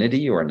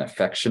affinity or an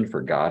affection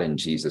for God and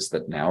Jesus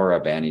that now are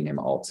abandoning him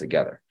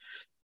altogether.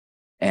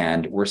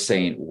 And we're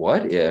saying,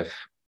 what if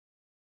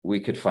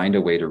we could find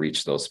a way to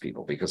reach those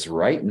people? Because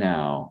right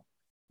now,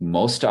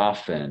 most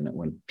often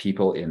when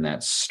people in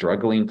that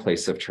struggling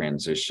place of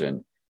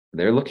transition,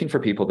 they're looking for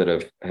people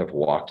that have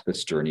walked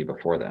this journey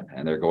before them,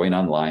 and they're going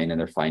online and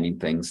they're finding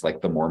things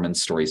like the Mormon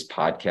Stories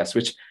podcast,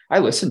 which I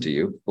listen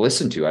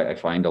to. I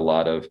find a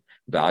lot of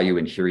value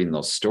in hearing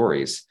those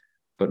stories,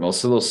 but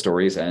most of those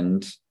stories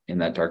end in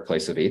that dark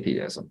place of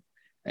atheism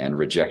and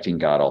rejecting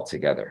God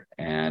altogether.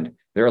 And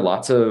there are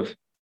lots of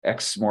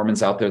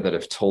ex-Mormons out there that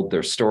have told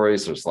their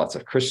stories. There's lots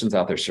of Christians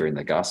out there sharing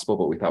the gospel,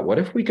 but we thought, what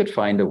if we could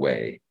find a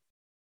way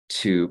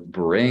to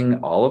bring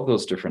all of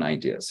those different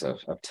ideas of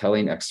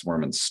telling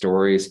ex-Mormon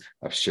stories,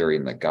 of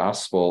sharing the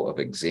gospel, of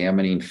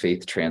examining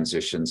faith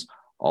transitions,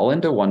 all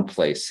into one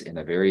place in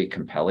a very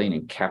compelling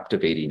and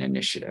captivating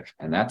initiative.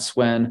 And that's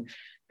when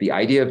the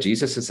idea of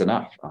Jesus is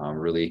enough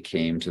really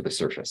came to the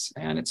surface.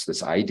 And it's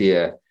this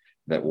idea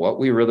that what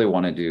we really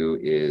want to do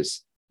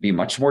is be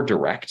much more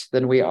direct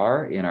than we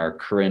are in our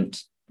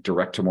current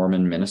direct to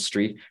Mormon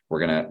ministry.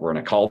 We're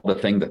gonna call the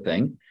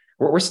thing.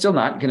 We're still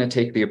not going to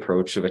take the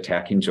approach of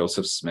attacking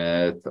Joseph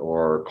Smith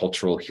or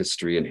cultural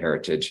history and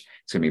heritage.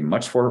 It's going to be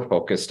much more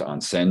focused on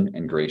sin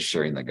and grace,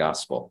 sharing the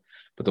gospel.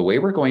 But the way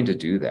we're going to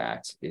do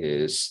that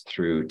is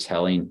through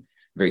telling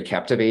very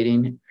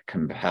captivating,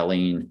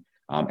 compelling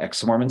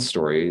ex-Mormon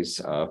stories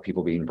of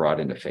people being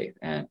brought into faith.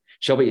 And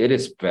Shelby, it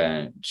has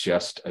been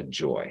just a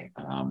joy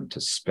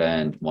to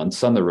spend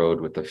months on the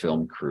road with the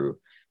film crew,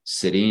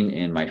 sitting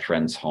in my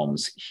friends'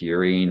 homes,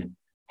 hearing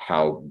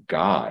how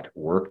God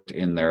worked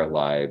in their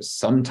lives,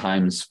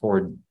 sometimes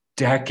for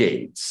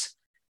decades,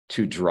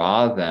 to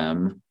draw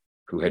them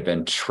who had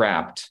been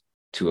trapped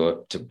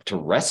to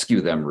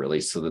rescue them,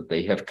 really, so that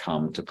they have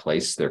come to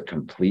place their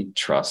complete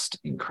trust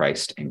in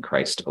Christ and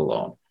Christ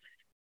alone.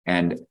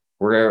 And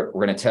we're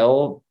going to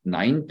tell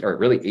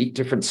 8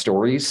 different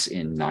stories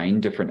in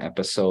 9 different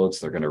episodes.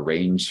 They're going to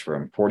range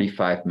from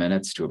 45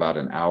 minutes to about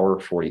an hour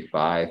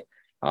 45.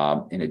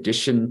 In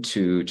addition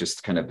to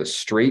just kind of the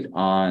straight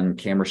on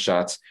camera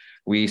shots,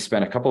 we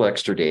spent a couple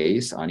extra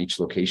days on each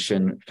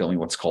location filming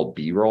what's called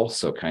B-roll.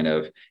 So kind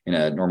of in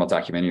a normal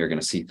documentary, you're going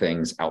to see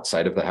things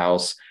outside of the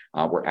house.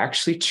 We're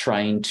actually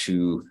trying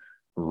to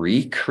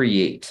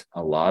recreate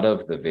a lot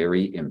of the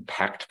very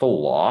impactful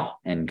law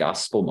and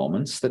gospel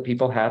moments that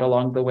people had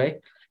along the way.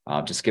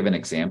 Just give an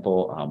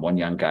example. One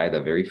young guy, the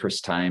very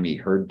first time he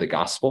heard the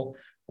gospel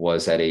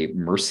was at a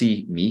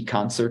Mercy Me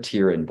concert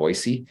here in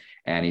Boise.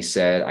 And he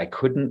said, I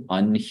couldn't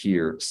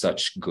unhear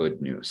such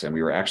good news. And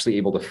we were actually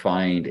able to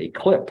find a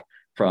clip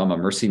from a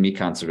Mercy Me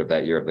concert of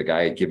that year of the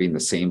guy giving the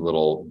same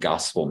little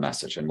gospel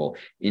message. And we'll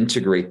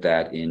integrate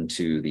that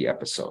into the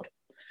episode.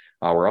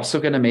 We're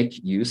also going to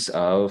make use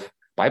of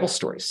Bible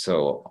stories.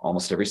 So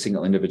almost every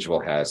single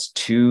individual has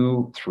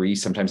 2, 3,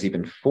 sometimes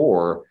even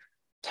 4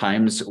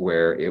 times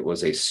where it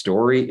was a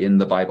story in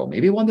the Bible,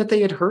 maybe one that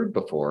they had heard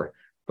before,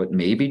 but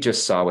maybe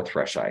just saw with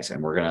fresh eyes.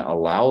 And we're going to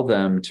allow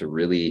them to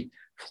really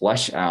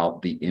flesh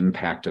out the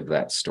impact of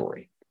that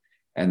story.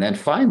 And then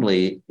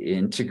finally,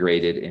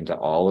 integrated into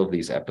all of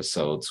these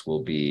episodes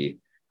will be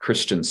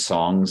Christian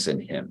songs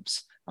and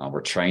hymns.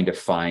 We're trying to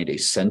find a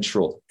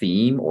central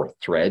theme or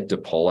thread to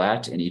pull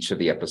at in each of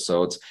the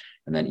episodes.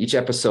 And then each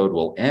episode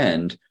will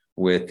end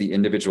with the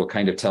individual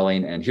kind of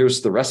telling, and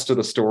here's the rest of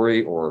the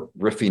story, or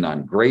riffing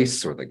on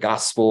grace or the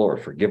gospel or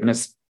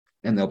forgiveness.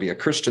 And there'll be a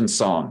Christian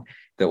song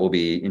that will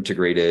be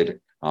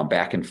integrated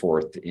back and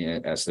forth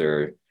as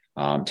they're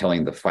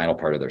telling the final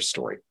part of their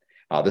story.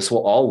 This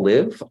will all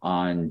live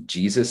on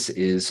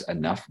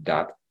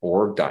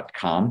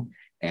jesusisenough.org.com.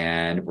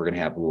 And we're going to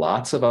have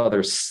lots of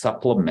other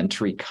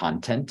supplementary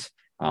content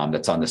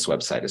that's on this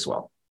website as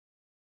well.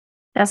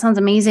 That sounds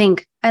amazing.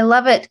 I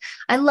love it.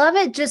 I love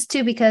it just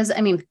too, because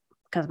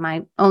because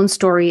my own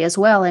story as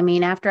well. I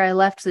mean, after I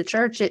left the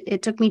church,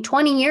 it took me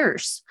 20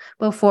 years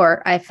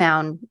before I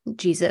found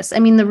Jesus. I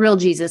mean, the real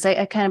Jesus.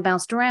 I kind of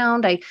bounced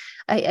around.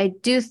 I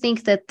do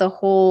think that the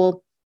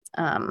whole,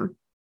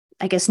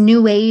 I guess,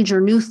 new age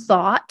or new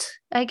thought,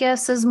 I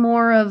guess, is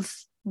more of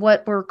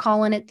what we're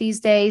calling it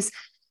these days,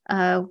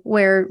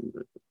 where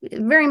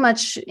very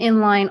much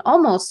in line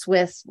almost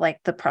with like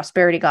the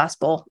prosperity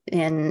gospel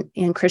in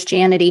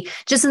Christianity,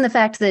 just in the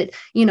fact that,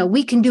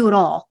 we can do it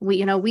all.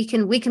 We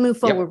can move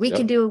forward. We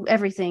can do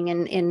everything,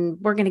 and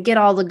we're going to get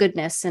all the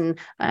goodness. And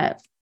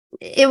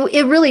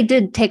it really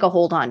did take a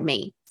hold on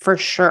me, for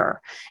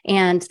sure.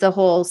 And the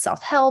whole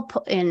self-help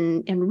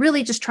and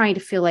really just trying to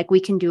feel like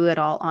we can do it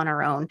all on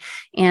our own.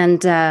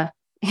 And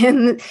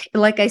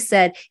like I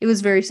said, it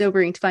was very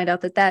sobering to find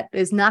out that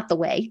is not the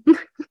way.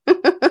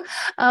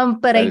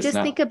 But I just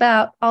think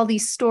about all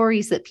these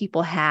stories that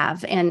people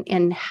have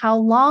and how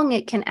long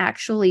it can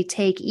actually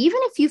take, even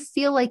if you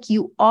feel like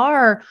you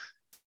are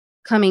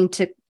coming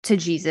to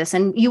Jesus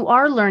and you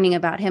are learning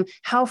about him,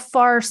 how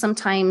far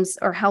sometimes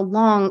or how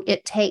long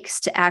it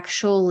takes to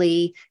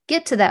actually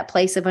get to that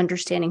place of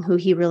understanding who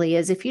he really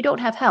is if you don't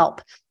have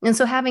help. And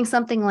so having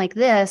something like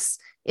this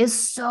is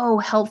so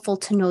helpful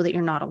to know that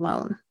you're not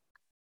alone.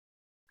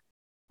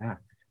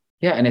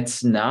 Yeah. And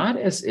it's not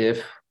as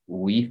if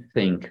we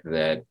think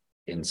that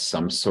in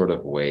some sort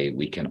of way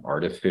we can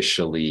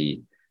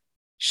artificially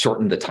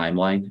shorten the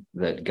timeline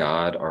that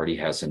God already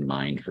has in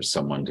mind for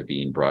someone to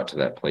being brought to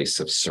that place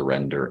of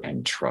surrender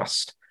and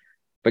trust.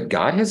 But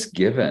God has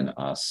given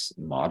us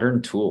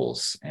modern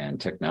tools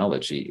and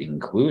technology,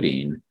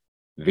 including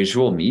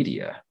visual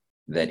media,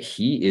 that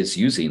he is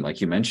using, like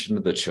you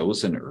mentioned, the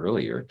chosen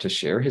earlier, to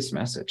share his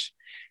message.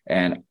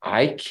 And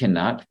I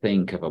cannot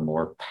think of a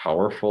more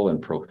powerful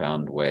and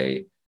profound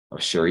way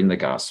of sharing the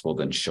gospel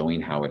than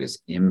showing how it has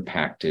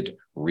impacted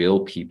real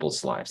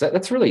people's lives.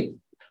 That's really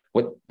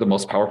what the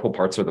most powerful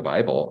parts of the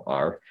Bible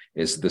are,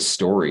 is the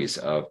stories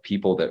of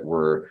people that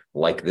were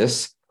like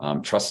this,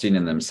 trusting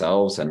in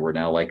themselves, and were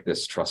now like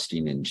this,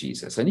 trusting in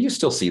Jesus. And you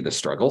still see the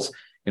struggles.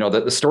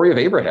 The story of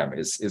Abraham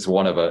is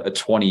one of a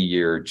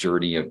 20-year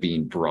journey of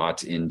being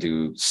brought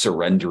into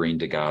surrendering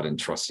to God and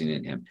trusting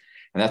in him.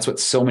 And that's what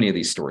so many of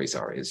these stories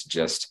are, is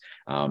just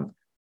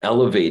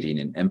elevating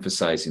and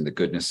emphasizing the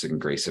goodness and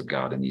grace of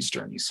God in these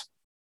journeys.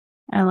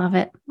 I love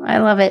it. I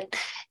love it.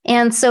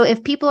 And so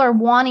if people are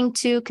wanting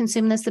to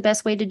consume this, the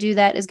best way to do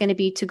that is going to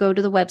be to go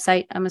to the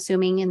website, I'm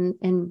assuming,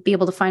 and be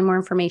able to find more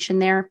information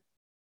there.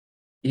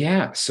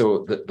 Yeah.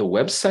 So the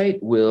website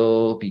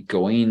will be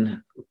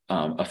going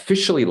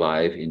officially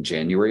live in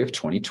January of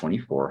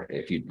 2024.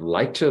 If you'd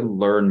like to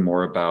learn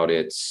more about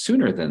it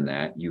sooner than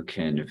that, you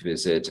can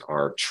visit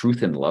our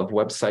Truth and Love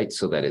website.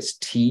 So that is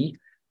TILM.org/JIE.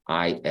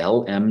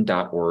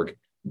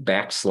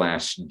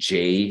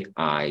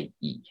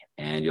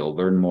 And you'll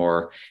learn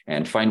more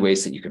and find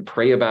ways that you can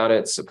pray about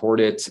it,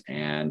 support it,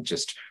 and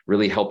just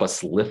really help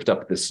us lift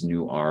up this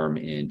new arm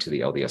into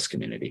the LDS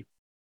community.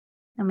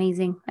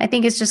 Amazing. I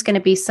think it's just going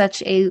to be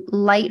such a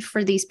light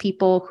for these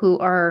people who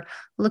are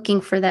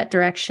looking for that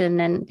direction,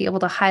 and be able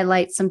to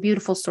highlight some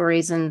beautiful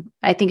stories. And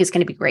I think it's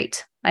going to be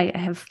great. I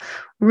have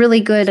really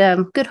good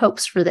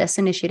hopes for this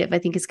initiative. I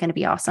think it's going to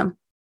be awesome.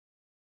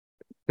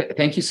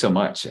 Thank you so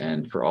much.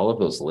 And for all of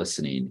those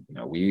listening,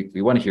 we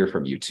want to hear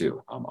from you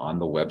too. On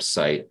the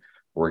website,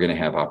 we're going to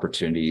have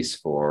opportunities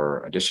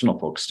for additional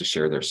folks to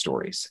share their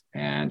stories.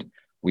 And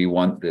we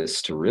want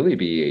this to really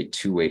be a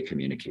two-way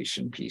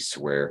communication piece,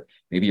 where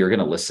maybe you're going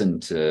to listen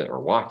to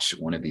or watch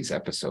one of these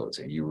episodes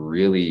and you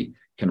really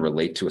can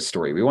relate to a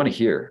story. We want to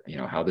hear,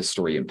 how this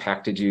story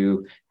impacted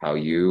you, how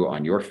you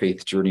on your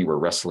faith journey were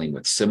wrestling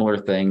with similar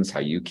things,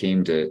 how you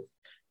came to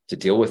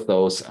deal with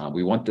those.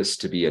 We want this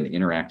to be an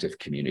interactive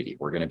community.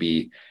 We're going to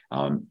be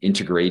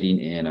integrating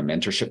in a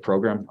mentorship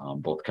program,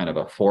 both kind of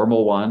a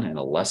formal one and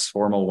a less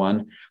formal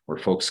one, where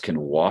folks can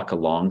walk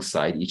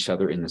alongside each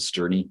other in this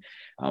journey.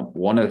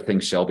 One of the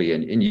things, Shelby,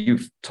 and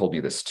you've told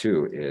me this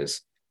too, is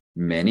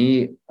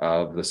many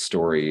of the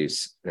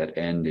stories that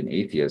end in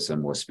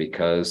atheism was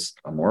because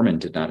a Mormon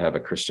did not have a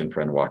Christian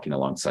friend walking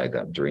alongside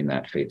them during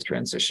that faith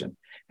transition.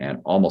 And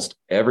almost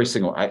every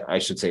single, I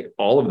should say,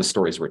 all of the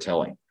stories we're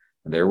telling,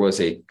 there was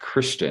a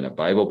Christian, a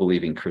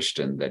Bible-believing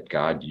Christian that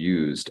God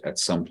used at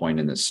some point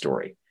in this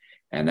story.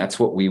 And that's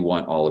what we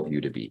want all of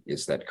you to be,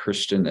 is that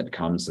Christian that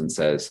comes and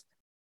says,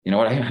 you know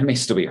what, I may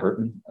still be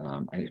hurting.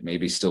 I may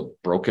be still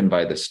broken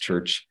by this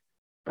church,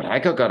 but I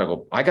gotta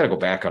go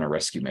back on a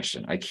rescue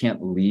mission. I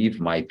can't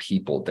leave my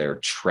people there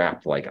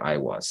trapped like I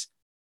was.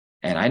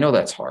 And I know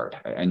that's hard.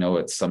 I know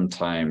it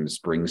sometimes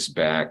brings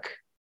back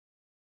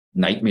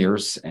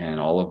nightmares and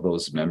all of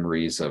those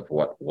memories of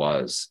what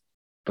was.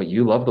 But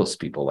you love those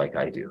people like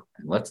I do.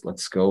 And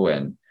let's go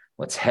and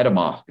let's head them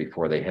off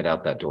before they head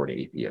out that door to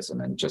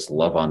atheism, and just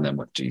love on them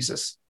with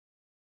Jesus.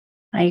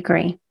 I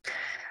agree.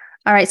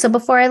 All right. So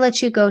before I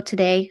let you go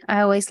today,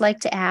 I always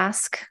like to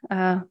ask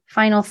a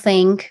final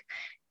thing.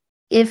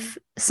 If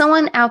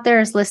someone out there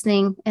is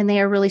listening and they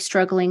are really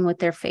struggling with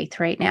their faith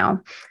right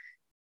now,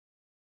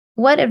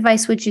 what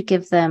advice would you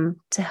give them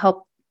to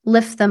help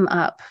lift them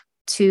up,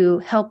 to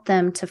help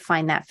them to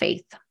find that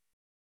faith?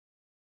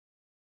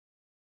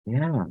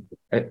 Yeah,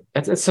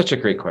 it's such a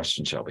great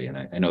question, Shelby. And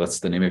I know that's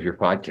the name of your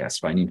podcast,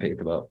 Finding Faith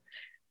Above.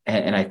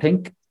 And I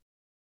think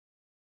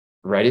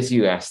right as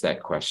you asked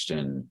that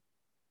question,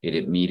 it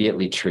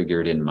immediately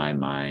triggered in my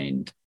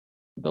mind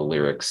the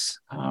lyrics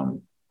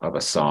of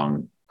a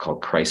song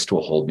called Christ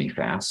Will Hold Me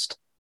Fast.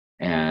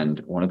 And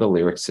one of the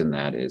lyrics in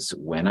that is,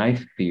 when I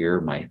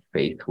fear my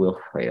faith will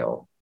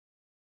fail,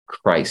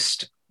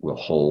 Christ will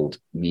hold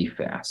me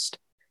fast.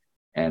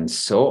 And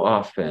so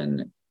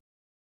often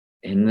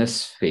in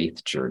this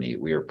faith journey,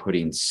 we are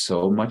putting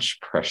so much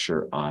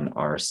pressure on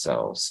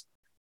ourselves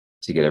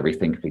to get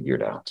everything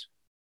figured out,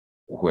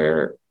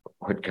 where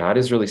what God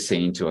is really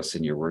saying to us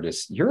in your word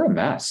is, you're a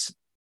mess.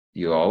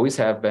 You always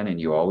have been, and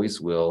you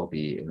always will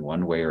be in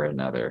one way or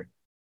another,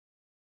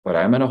 but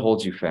I'm going to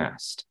hold you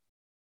fast.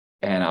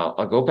 And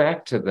I'll go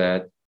back to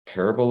that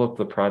parable of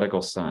the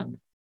prodigal son.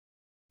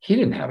 He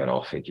didn't have it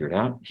all figured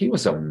out. He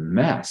was a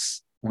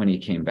mess when he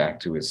came back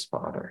to his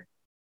father.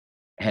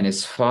 And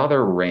his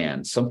father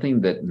ran,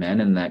 something that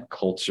men in that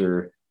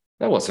culture,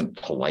 that wasn't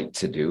polite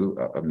to do,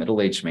 a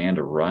middle-aged man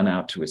to run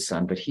out to his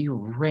son, but he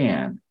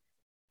ran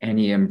and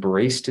he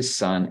embraced his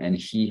son and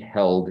he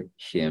held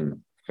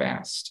him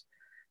fast.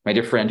 My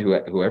dear friend,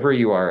 whoever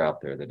you are out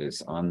there that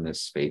is on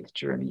this faith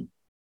journey,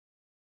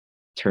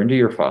 turn to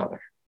your father.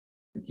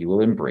 He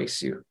will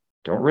embrace you.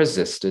 Don't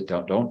resist it.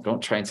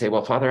 Don't try and say,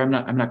 well, Father,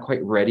 I'm not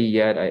quite ready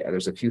yet.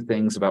 There's a few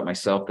things about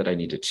myself that I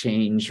need to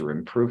change or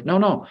improve.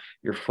 No,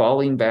 you're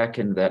falling back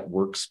in that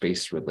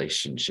workspace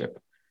relationship.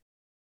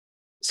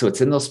 So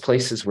it's in those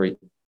places where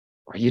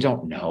you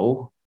don't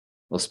know,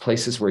 those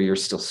places where you're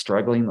still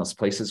struggling, those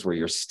places where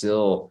you're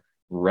still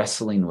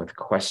wrestling with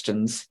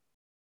questions,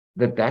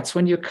 that's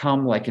when you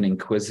come like an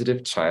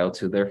inquisitive child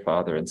to their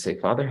father and say,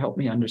 Father, help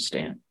me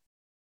understand.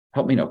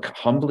 Help me know.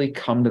 Humbly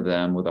come to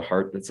them with a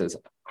heart that says,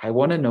 I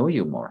want to know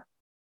you more.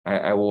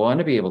 I want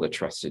to be able to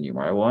trust in you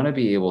more. I want to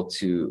be able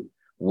to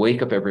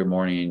wake up every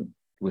morning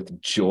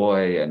with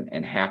joy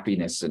and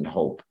happiness and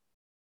hope.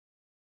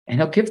 And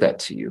he'll give that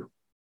to you.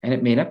 And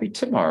it may not be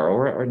tomorrow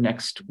or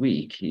next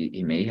week.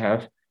 He may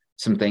have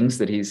some things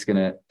that he's going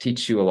to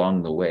teach you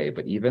along the way.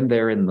 But even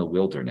there in the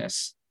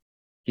wilderness,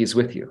 he's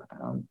with you.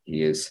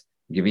 He is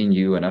giving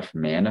you enough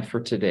manna for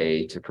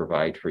today to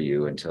provide for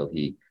you until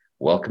he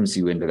welcomes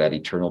you into that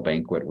eternal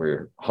banquet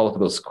where all of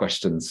those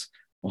questions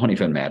won't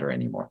even matter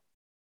anymore.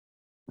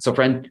 So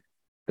friend,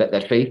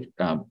 that faith,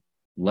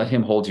 let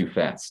him hold you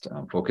fast.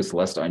 Focus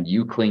less on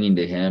you clinging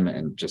to him,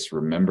 and just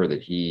remember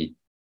that he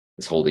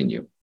is holding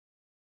you.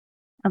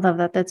 I love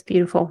that. That's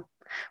beautiful.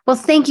 Well,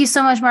 thank you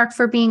so much, Mark,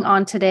 for being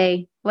on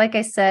today. Like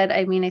I said,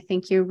 I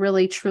think you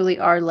really, truly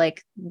are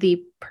like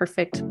the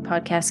perfect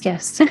podcast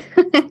guest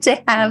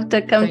to have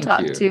to come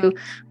talk to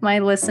my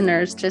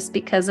listeners, just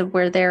because of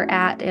where they're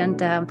at.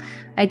 And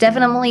I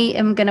definitely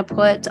am going to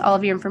put all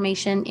of your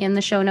information in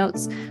the show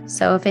notes.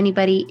 So if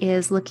anybody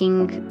is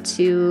looking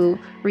to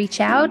reach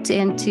out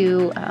and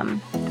to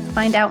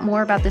find out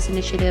more about this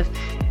initiative,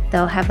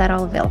 they'll have that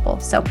all available.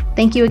 So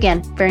thank you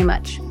again very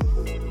much.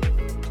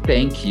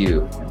 Thank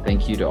you. And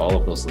thank you to all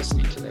of those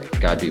listening today.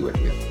 God be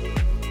with you.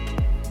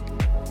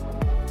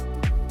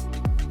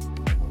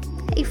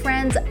 Hey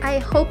friends, I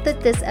hope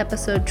that this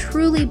episode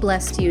truly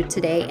blessed you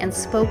today and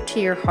spoke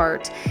to your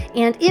heart.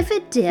 And if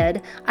it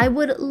did, I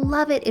would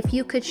love it if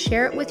you could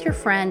share it with your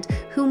friend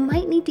who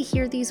might need to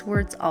hear these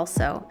words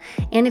also.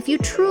 And if you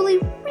truly,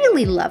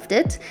 really loved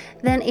it,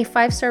 then a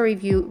 5-star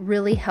review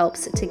really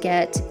helps to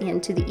get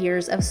into the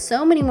ears of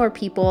so many more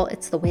people.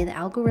 It's the way the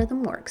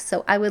algorithm works.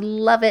 So I would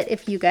love it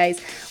if you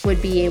guys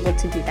would be able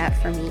to do that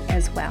for me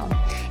as well.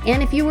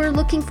 And if you were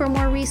looking for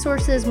more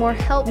resources, more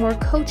help, more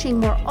coaching,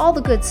 more all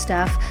the good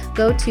stuff,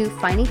 go to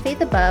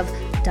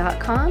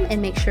findingfaithabove.com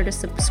and make sure to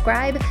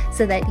subscribe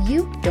so that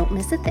you don't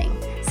miss a thing.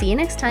 See you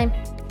next time.